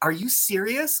saying, "Are you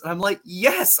serious?" And I'm like,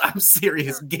 "Yes, I'm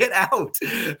serious. Get out."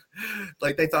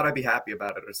 Like, they thought I'd be happy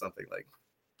about it or something. Like,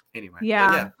 Anyway.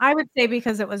 Yeah, I would say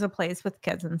because it was a place with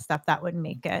kids and stuff, that would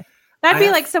make it. That'd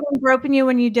be like someone groping you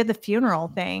when you did the funeral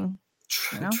thing.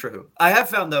 True. I have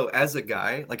found though, as a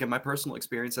guy, like in my personal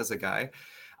experience as a guy,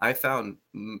 I found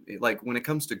like when it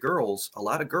comes to girls, a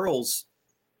lot of girls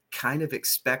kind of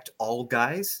expect all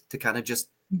guys to kind of just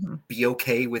be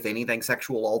okay with anything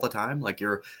sexual all the time. Like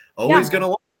you're always gonna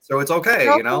want it, so it's okay,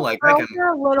 girls, you know. Like girls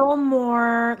are a little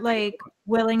more like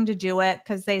willing to do it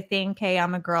because they think, hey,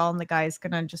 I'm a girl and the guy's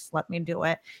gonna just let me do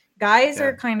it. Guys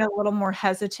are kind of a little more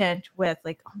hesitant with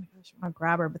like, oh my gosh, I want to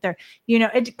grab her. But they're,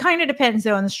 it kind of depends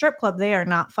though. In the strip club, they are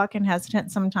not fucking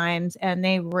hesitant sometimes, and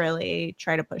they really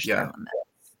try to push their limits.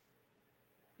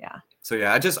 Yeah. So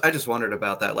I just wondered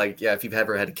about that. Like, if you've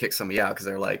ever had to kick somebody out because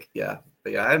they're like,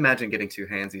 but I imagine getting too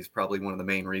handsy is probably one of the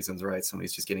main reasons, right?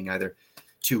 Somebody's just getting either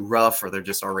too rough or they're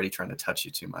just already trying to touch you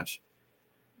too much.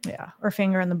 Yeah, or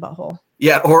finger in the butthole.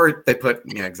 Yeah, or they put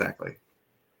exactly.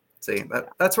 See,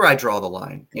 that's where I draw the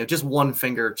line. Just one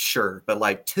finger, sure, but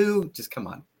like two, just come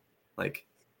on. Like,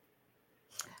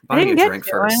 buy me a drink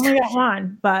first. I only got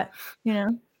one, but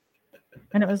and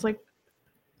it was like,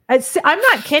 I'm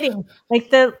not kidding.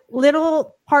 Like the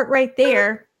little part right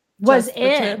there was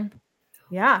in.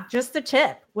 Yeah, just the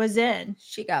tip was in.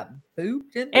 She got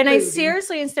booped in the and booty. I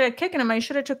seriously, instead of kicking him, I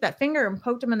should have took that finger and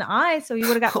poked him in the eye so he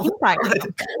would have got pink eye.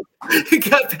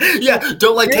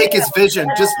 Don't take his vision.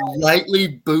 Just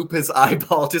lightly boop his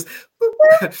eyeball. Just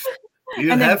boop.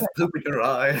 You and have poop in your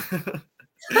eye.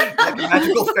 Like a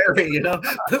magical fairy,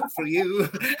 poop for you.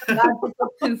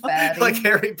 Like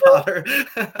Harry Potter.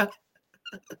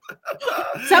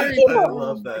 Some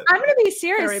people, I'm going to be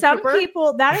serious. Some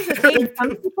people, that is a thing.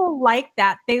 Some people like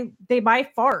that. They buy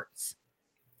farts.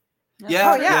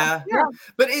 Yeah.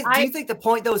 But do you think the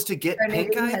point though is to get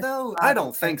pink eye though? I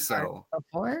don't think so.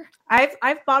 Before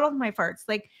I've bottled my farts.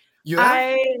 Like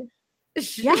yeah.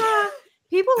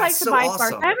 People like to buy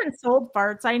farts. I haven't sold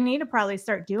farts. I need to probably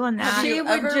start doing that. She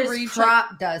would just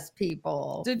crop dust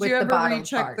people. Did you ever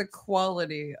recheck the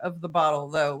quality of the bottle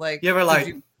though? Like you ever put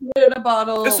it in a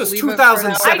bottle. This was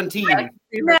 2017.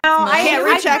 No, I can't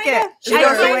recheck it.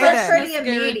 It's pretty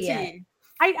immediate.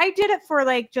 I did it for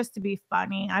like just to be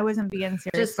funny. I wasn't being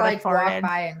serious. Just like walk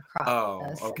by and crop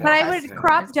dust. Okay. But I would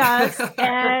crop dust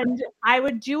and I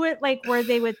would do it like where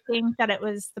they would think that it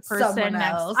was the person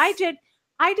next.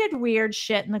 I did weird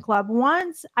shit in the club.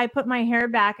 Once I put my hair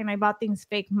back and I bought these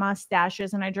fake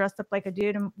mustaches and I dressed up like a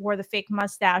dude and wore the fake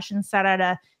mustache and sat at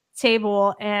a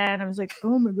table and I was like,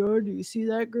 oh my God, do you see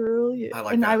that girl? Yeah.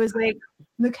 I was like,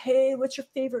 hey, what's your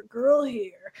favorite girl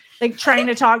here? Like trying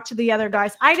to talk to the other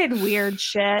guys. I did weird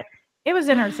shit. It was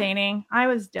entertaining. I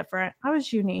was different. I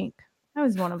was unique. I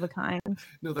was one of a kind.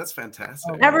 No, that's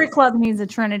fantastic. Every club needs a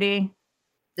Trinity.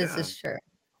 This is true.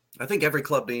 I think every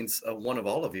club needs one of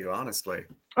all of you, honestly.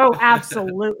 Oh,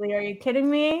 absolutely. Are you kidding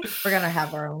me? We're going to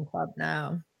have our own club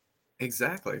now.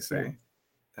 Exactly. See,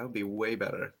 that would be way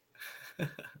better. But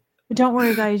don't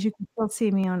worry, guys. You can still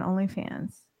see me on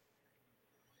OnlyFans.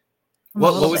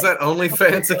 What was that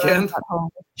OnlyFans again?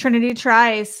 Trinity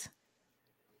Tryce.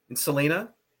 And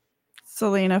Salina?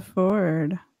 Salina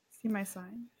Ford. See my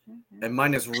sign? And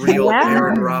mine is real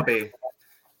Aaron Rabe.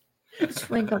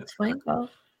 Twinkle, twinkle.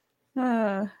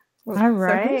 All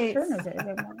right.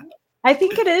 I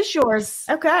think it is yours.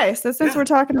 Okay. So since we're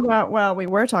talking about, we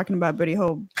were talking about booty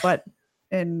hole, butt,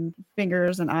 and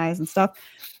fingers and eyes and stuff.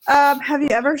 Have you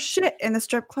ever shit in the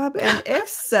strip club? And if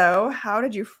so, how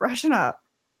did you freshen up?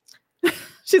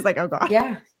 She's like, oh God.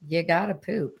 Yeah, you gotta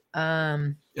poop.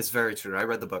 It's very true. I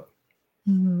read the book.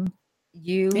 Mm-hmm.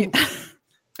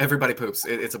 Everybody poops.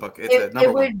 It's a book. It's a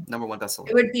number one bestseller.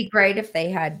 It would be great if they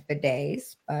had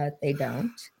bidets, but they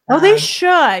don't. Oh, they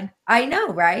should. I know,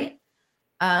 right?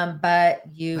 But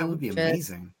that would be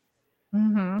amazing.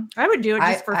 Mm-hmm. I would do it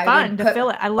just for fun to fill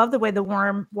it. I love the way the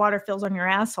warm water fills on your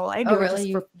asshole. I do. Oh,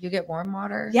 really? You get warm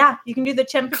water? Yeah, you can do the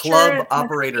temperature. Club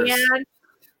operators.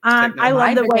 I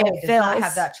love the way it fills. I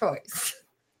have that choice.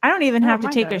 I don't even have to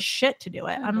take a shit to do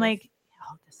it. I'm like,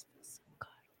 oh, this feels so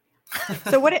good.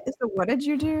 So what did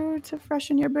you do to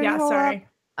freshen your booty hole up?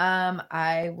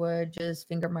 I would just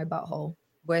finger my butthole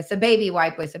with a baby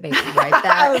wipe. I was like,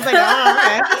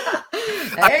 oh,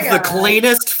 okay. The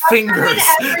cleanest fingers.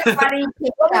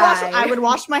 I would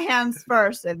wash my hands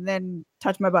first and then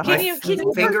touch my butt. Can you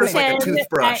fingers like a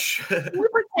toothbrush? Can you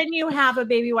pretend you have a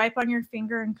baby wipe on your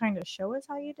finger and kind of show us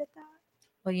how you did that?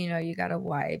 Well, you got to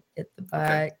wipe, get the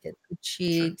butt, get the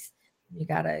cheeks. Sure. You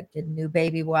got to get a new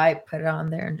baby wipe, put it on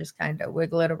there and just kind of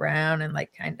wiggle it around and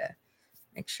like kind of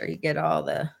make sure you get all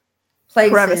the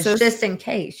places crevices. Just in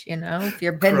case, if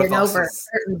you're bending over a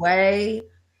certain way,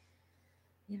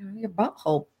 your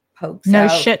butthole pokes No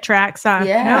out. shit tracks on.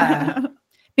 Yeah. No.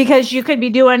 Because you could be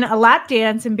doing a lap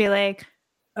dance and be like,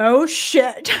 oh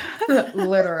shit.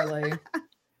 Literally.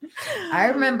 I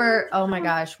remember, oh my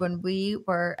gosh, when we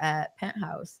were at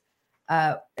Penthouse,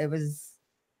 it was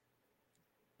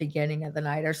beginning of the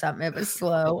night or something. It was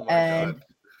slow. Oh my and God.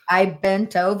 I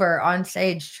bent over on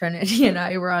stage. Trinity and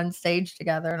I were on stage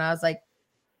together, and I was like,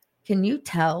 can you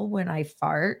tell when I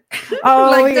fart? Oh,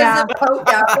 like, yeah. does it poke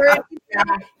out or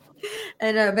anything?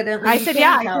 And evidently I you said, can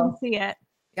yeah, I tell. can see it.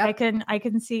 Yep. I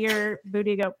can see your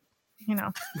booty go, you know.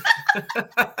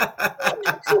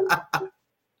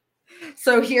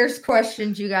 So here's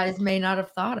questions you guys may not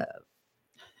have thought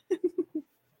of.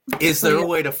 Is there a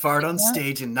way to fart on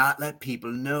stage and not let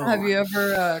people know? Have you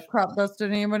ever crop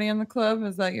dusted anybody in the club?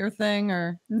 Is that your thing,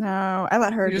 or No, I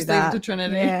let her you do just leave it that. to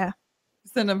Trinity? Yeah.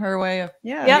 Send them her way.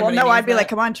 Yeah. Yep. Well, anybody no, I'd needs be like, that.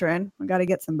 come on, Trin. We got to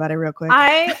get somebody real quick.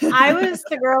 I was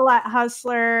the girl at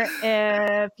Hustler.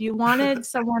 If you wanted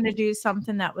someone to do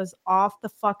something that was off the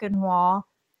fucking wall,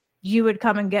 you would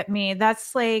come and get me.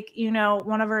 That's like, you know,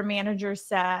 one of our managers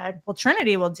said, well,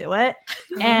 Trinity will do it.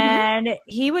 And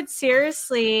he would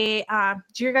seriously,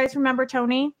 do you guys remember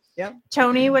Tony? Yep.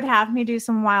 Tony would have me do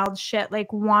some wild shit.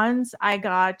 Like once I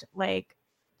got like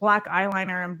black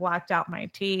eyeliner and blacked out my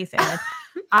teeth. And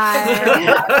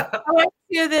I went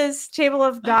to this table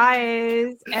of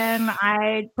guys and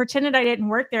I pretended I didn't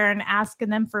work there and asking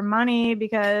them for money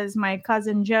because my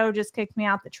cousin Joe just kicked me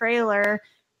out the trailer.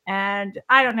 And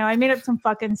I don't know, I made up some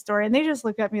fucking story and they just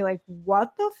looked at me like,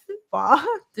 what the fuck?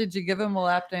 Did you give him a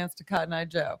lap dance to Cotton Eye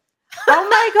Joe? Oh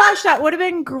my gosh, that would have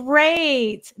been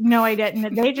great. No, I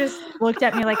didn't. They just looked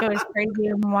at me like I was crazy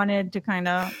and wanted to kind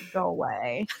of go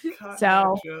away.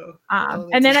 So,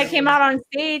 and then I came out on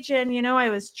stage and, you know, I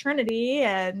was Trinity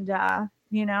and,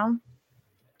 you know,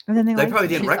 and then They probably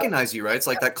didn't recognize you, right? It's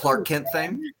like that Clark Kent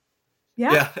thing.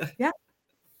 Yeah.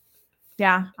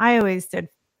 I always did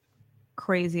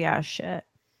crazy ass shit.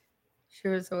 She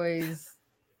was always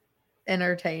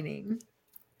entertaining.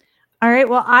 All right.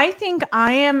 Well, I think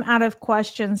I am out of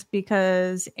questions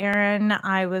because Aaron,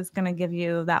 I was going to give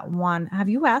you that one. Have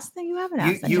you asked that? You haven't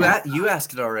asked that. You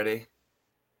asked it already.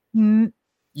 Mm.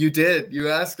 You did. You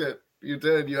asked it. You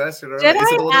did. You asked it already. Did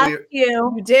I ask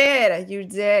you? You did.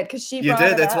 Because she You brought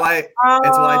did. it That's up. why.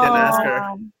 That's why I didn't ask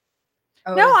her.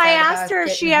 Oh, No, is I that asked about her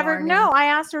if she getting ever. horny? No, I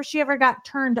asked her if she ever got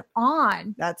turned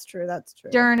on That's true. That's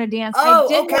true. during a dance. Oh, I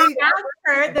did okay. not ask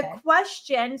her the Okay.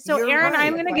 question. So, You're Aaron, right.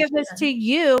 I'm going to give this to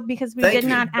you because we Thank did you.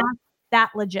 not ask that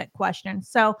legit question.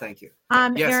 So, Thank you.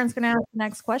 Yes. Aaron's going to ask the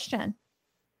next question.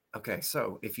 Okay,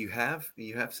 so if you have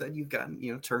said you've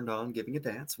gotten turned on giving a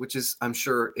dance, which is, I'm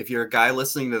sure, if you're a guy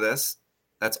listening to this,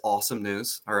 that's awesome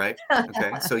news. All right.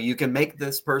 Okay. So you can make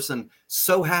this person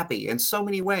so happy in so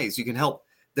many ways. You can help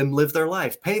them live their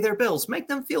life, pay their bills, make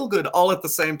them feel good all at the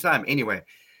same time. Anyway,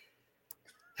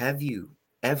 have you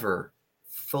ever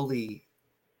fully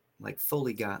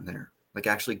gotten there? Like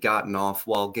actually gotten off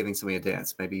while giving somebody a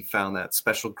dance? Maybe found that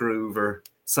special groove or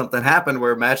something happened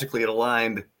where magically it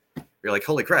aligned. You're like,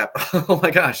 holy crap. Oh my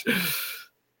gosh.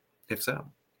 If so.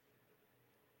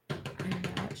 I'm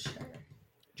not sure.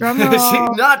 Drum She's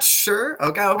roll. not sure.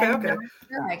 Okay. I'm not sure.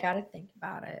 I gotta think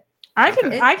about it. I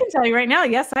can tell you right now.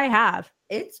 Yes, I have.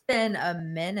 It's been a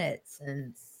minute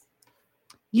since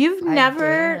You've I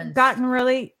never danced. gotten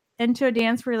really into a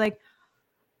dance where you're like,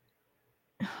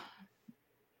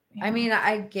 I mean,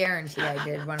 I guarantee I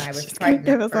did when I was She's gonna give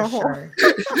pregnant us a for whole- sure.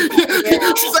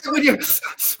 She's like when you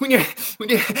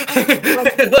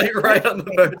like right on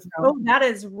the boat. oh, that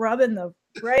is rubbing the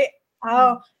right.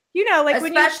 Oh, you know, like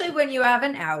Especially when you have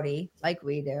an Audi like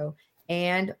we do,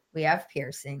 and we have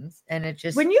piercings, and it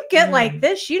just when you get like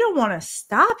this, you don't want to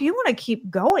stop. You want to keep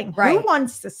going. Who Right.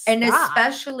 wants to stop? and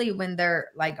especially when they're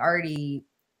like already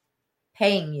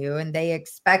paying you and they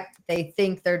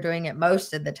think they're doing it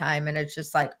most of the time, and it's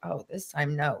just like, oh, this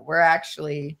time no, we're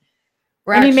actually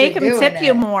and you make them doing tip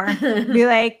you it. more. Be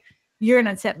like, you're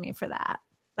gonna tip me for that,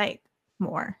 like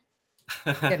more.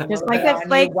 Get a Just little like bit if, on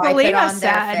like you, wipe it Salina on their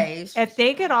said, face. if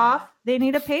they get off, they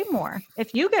need to pay more.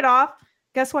 If you get off,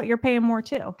 guess what? You're paying more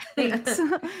too. Thanks.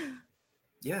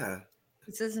 Yeah.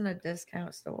 This isn't a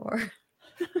discount store.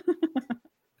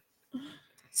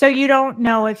 So you don't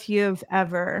know if you've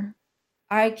ever.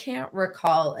 I can't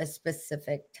recall a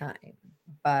specific time,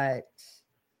 but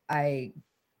I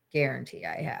guarantee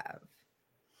I have.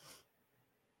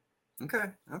 Okay.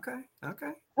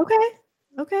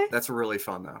 That's really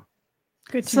fun though.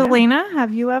 Good to know. Salina,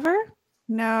 have you ever?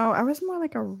 No, I was more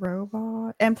like a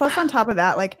robot. And plus, on top of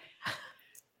that, like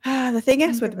the thing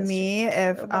is with me,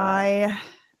 if I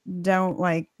don't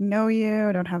like know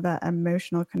you, don't have that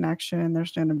emotional connection,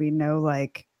 there's going to be no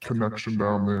like connection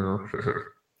down there.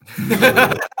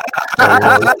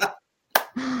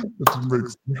 It just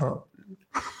makes me happy.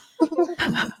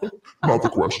 Not the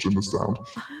question, the sound.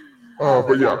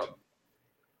 But yeah.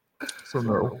 So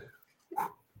no.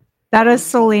 That is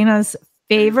Salina's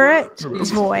favorite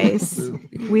voice.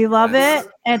 We love it.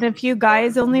 And if you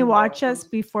guys only watch us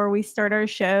before we start our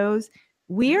shows,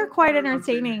 we are quite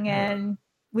entertaining, and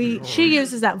she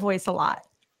uses that voice a lot.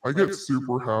 I get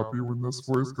super happy when this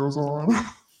voice goes on.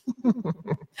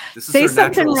 This is Say her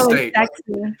something natural really state.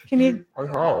 sexy. Can you? I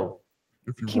have.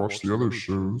 If you watch the other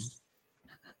shows,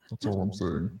 that's all I'm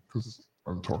saying. Because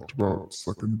I've talked about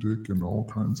sucking dick and all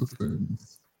kinds of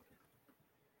things.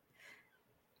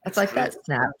 It's like that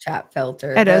Snapchat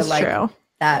filter. It is true.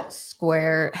 That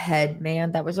square head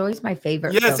man. That was always my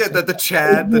favorite. Yes, yeah, filter. the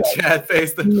Chad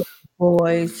face, the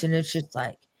Voice, and it's just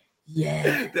like,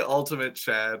 yeah. the ultimate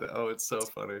Chad. Oh, it's so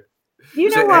funny. You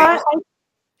know So, what?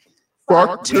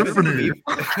 Fuck Tiffany.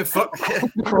 Fuck.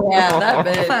 Yeah, that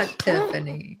bitch. Fuck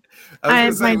Tiffany. I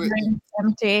was My gonna say, dream's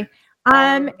empty.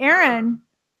 Aaron,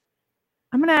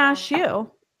 I'm gonna ask you.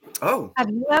 oh, Have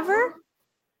you ever?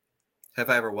 have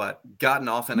I ever what? Gotten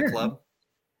off in a club?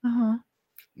 Uh-huh.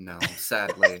 No,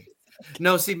 sadly.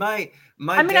 No, see, my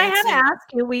I mean, I had to dancing-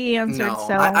 ask you. We answered. No,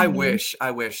 So I wish.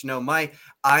 No,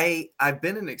 I've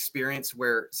been in an experience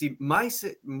where, see, my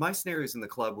scenarios in the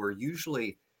club were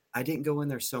usually I didn't go in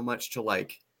there so much to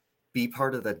like be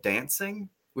part of the dancing,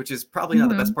 which is probably not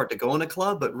the best part to go in a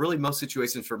club, but really most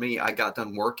situations for me, I got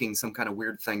done working some kind of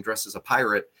weird thing dressed as a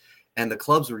pirate, and the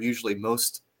clubs were usually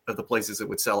most of the places that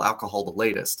would sell alcohol the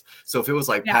latest. So if it was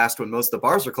like past when most of the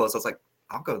bars were closed, I was like,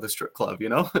 I'll go to the strip club, you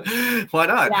know? Why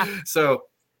not? Yeah. So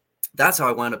that's how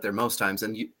I wound up there most times.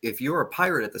 And if you're a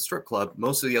pirate at the strip club,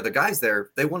 most of the other guys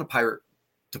there, they want a pirate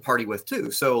to party with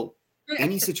too. So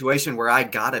any situation where I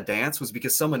got a dance was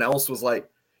because someone else was like,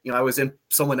 you know, I was in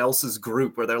someone else's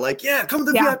group where they're like, yeah, come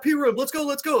to the VIP room. Let's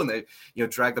go. And they, you know,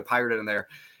 drag the pirate in there.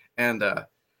 And,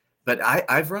 but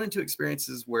I've run into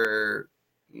experiences where,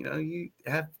 you know, you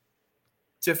have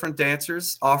different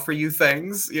dancers offer you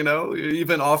things, you know, you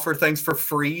even offer things for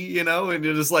free, you know, and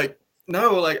you're just like,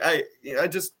 no, like I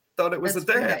just thought it was a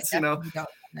dance, you know.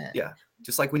 Yeah.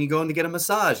 Just like when you go in to get a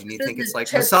massage and you think it's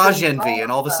like massage envy,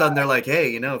 and all of a sudden they're like, hey,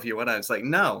 you know, if you want to, it's like,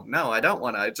 no, I don't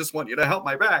want to. I just want you to help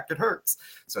my back. It hurts.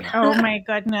 So no. Oh my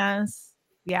goodness.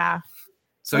 Yeah.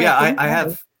 So yeah, I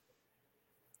have.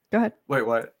 Go ahead. Wait,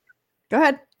 what? Go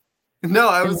ahead. No,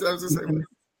 I was just saying.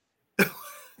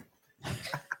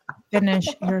 Finish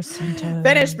your sentence.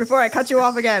 Finish before I cut you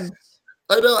off again.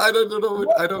 I don't know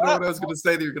what I was going to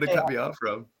say that you're going to cut me off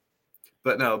from.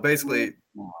 But no, basically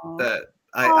that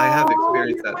I have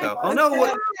experienced that though. Oh no,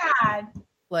 what?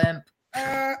 Limp.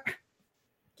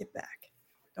 Get back.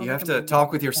 You have to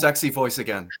talk with your sexy voice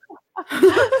again.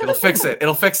 It'll fix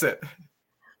it.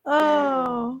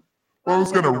 Oh. I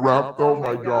was gonna wrap. Oh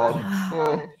my god!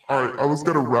 All right, I was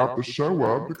gonna wrap the show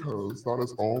up because that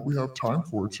is all we have time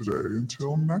for today.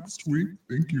 Until next week,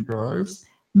 thank you guys.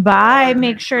 Bye.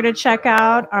 Make sure to check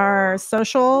out our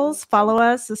socials. Follow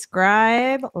us,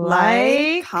 subscribe,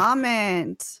 like,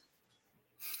 comment.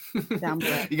 Down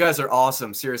below. You guys are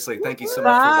awesome. Seriously, thank you so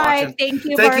much for watching. Thank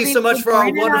you. Thank you so much for our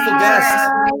wonderful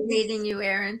guests. Meeting you,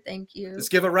 Aaron. Thank you. Let's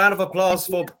give a round of applause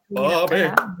for Barbie.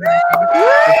 Of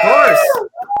course.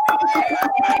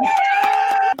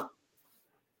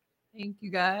 Thank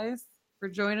you guys for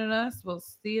joining us. We'll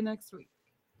see you next week.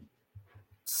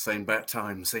 Same bat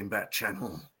time, same bat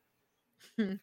channel.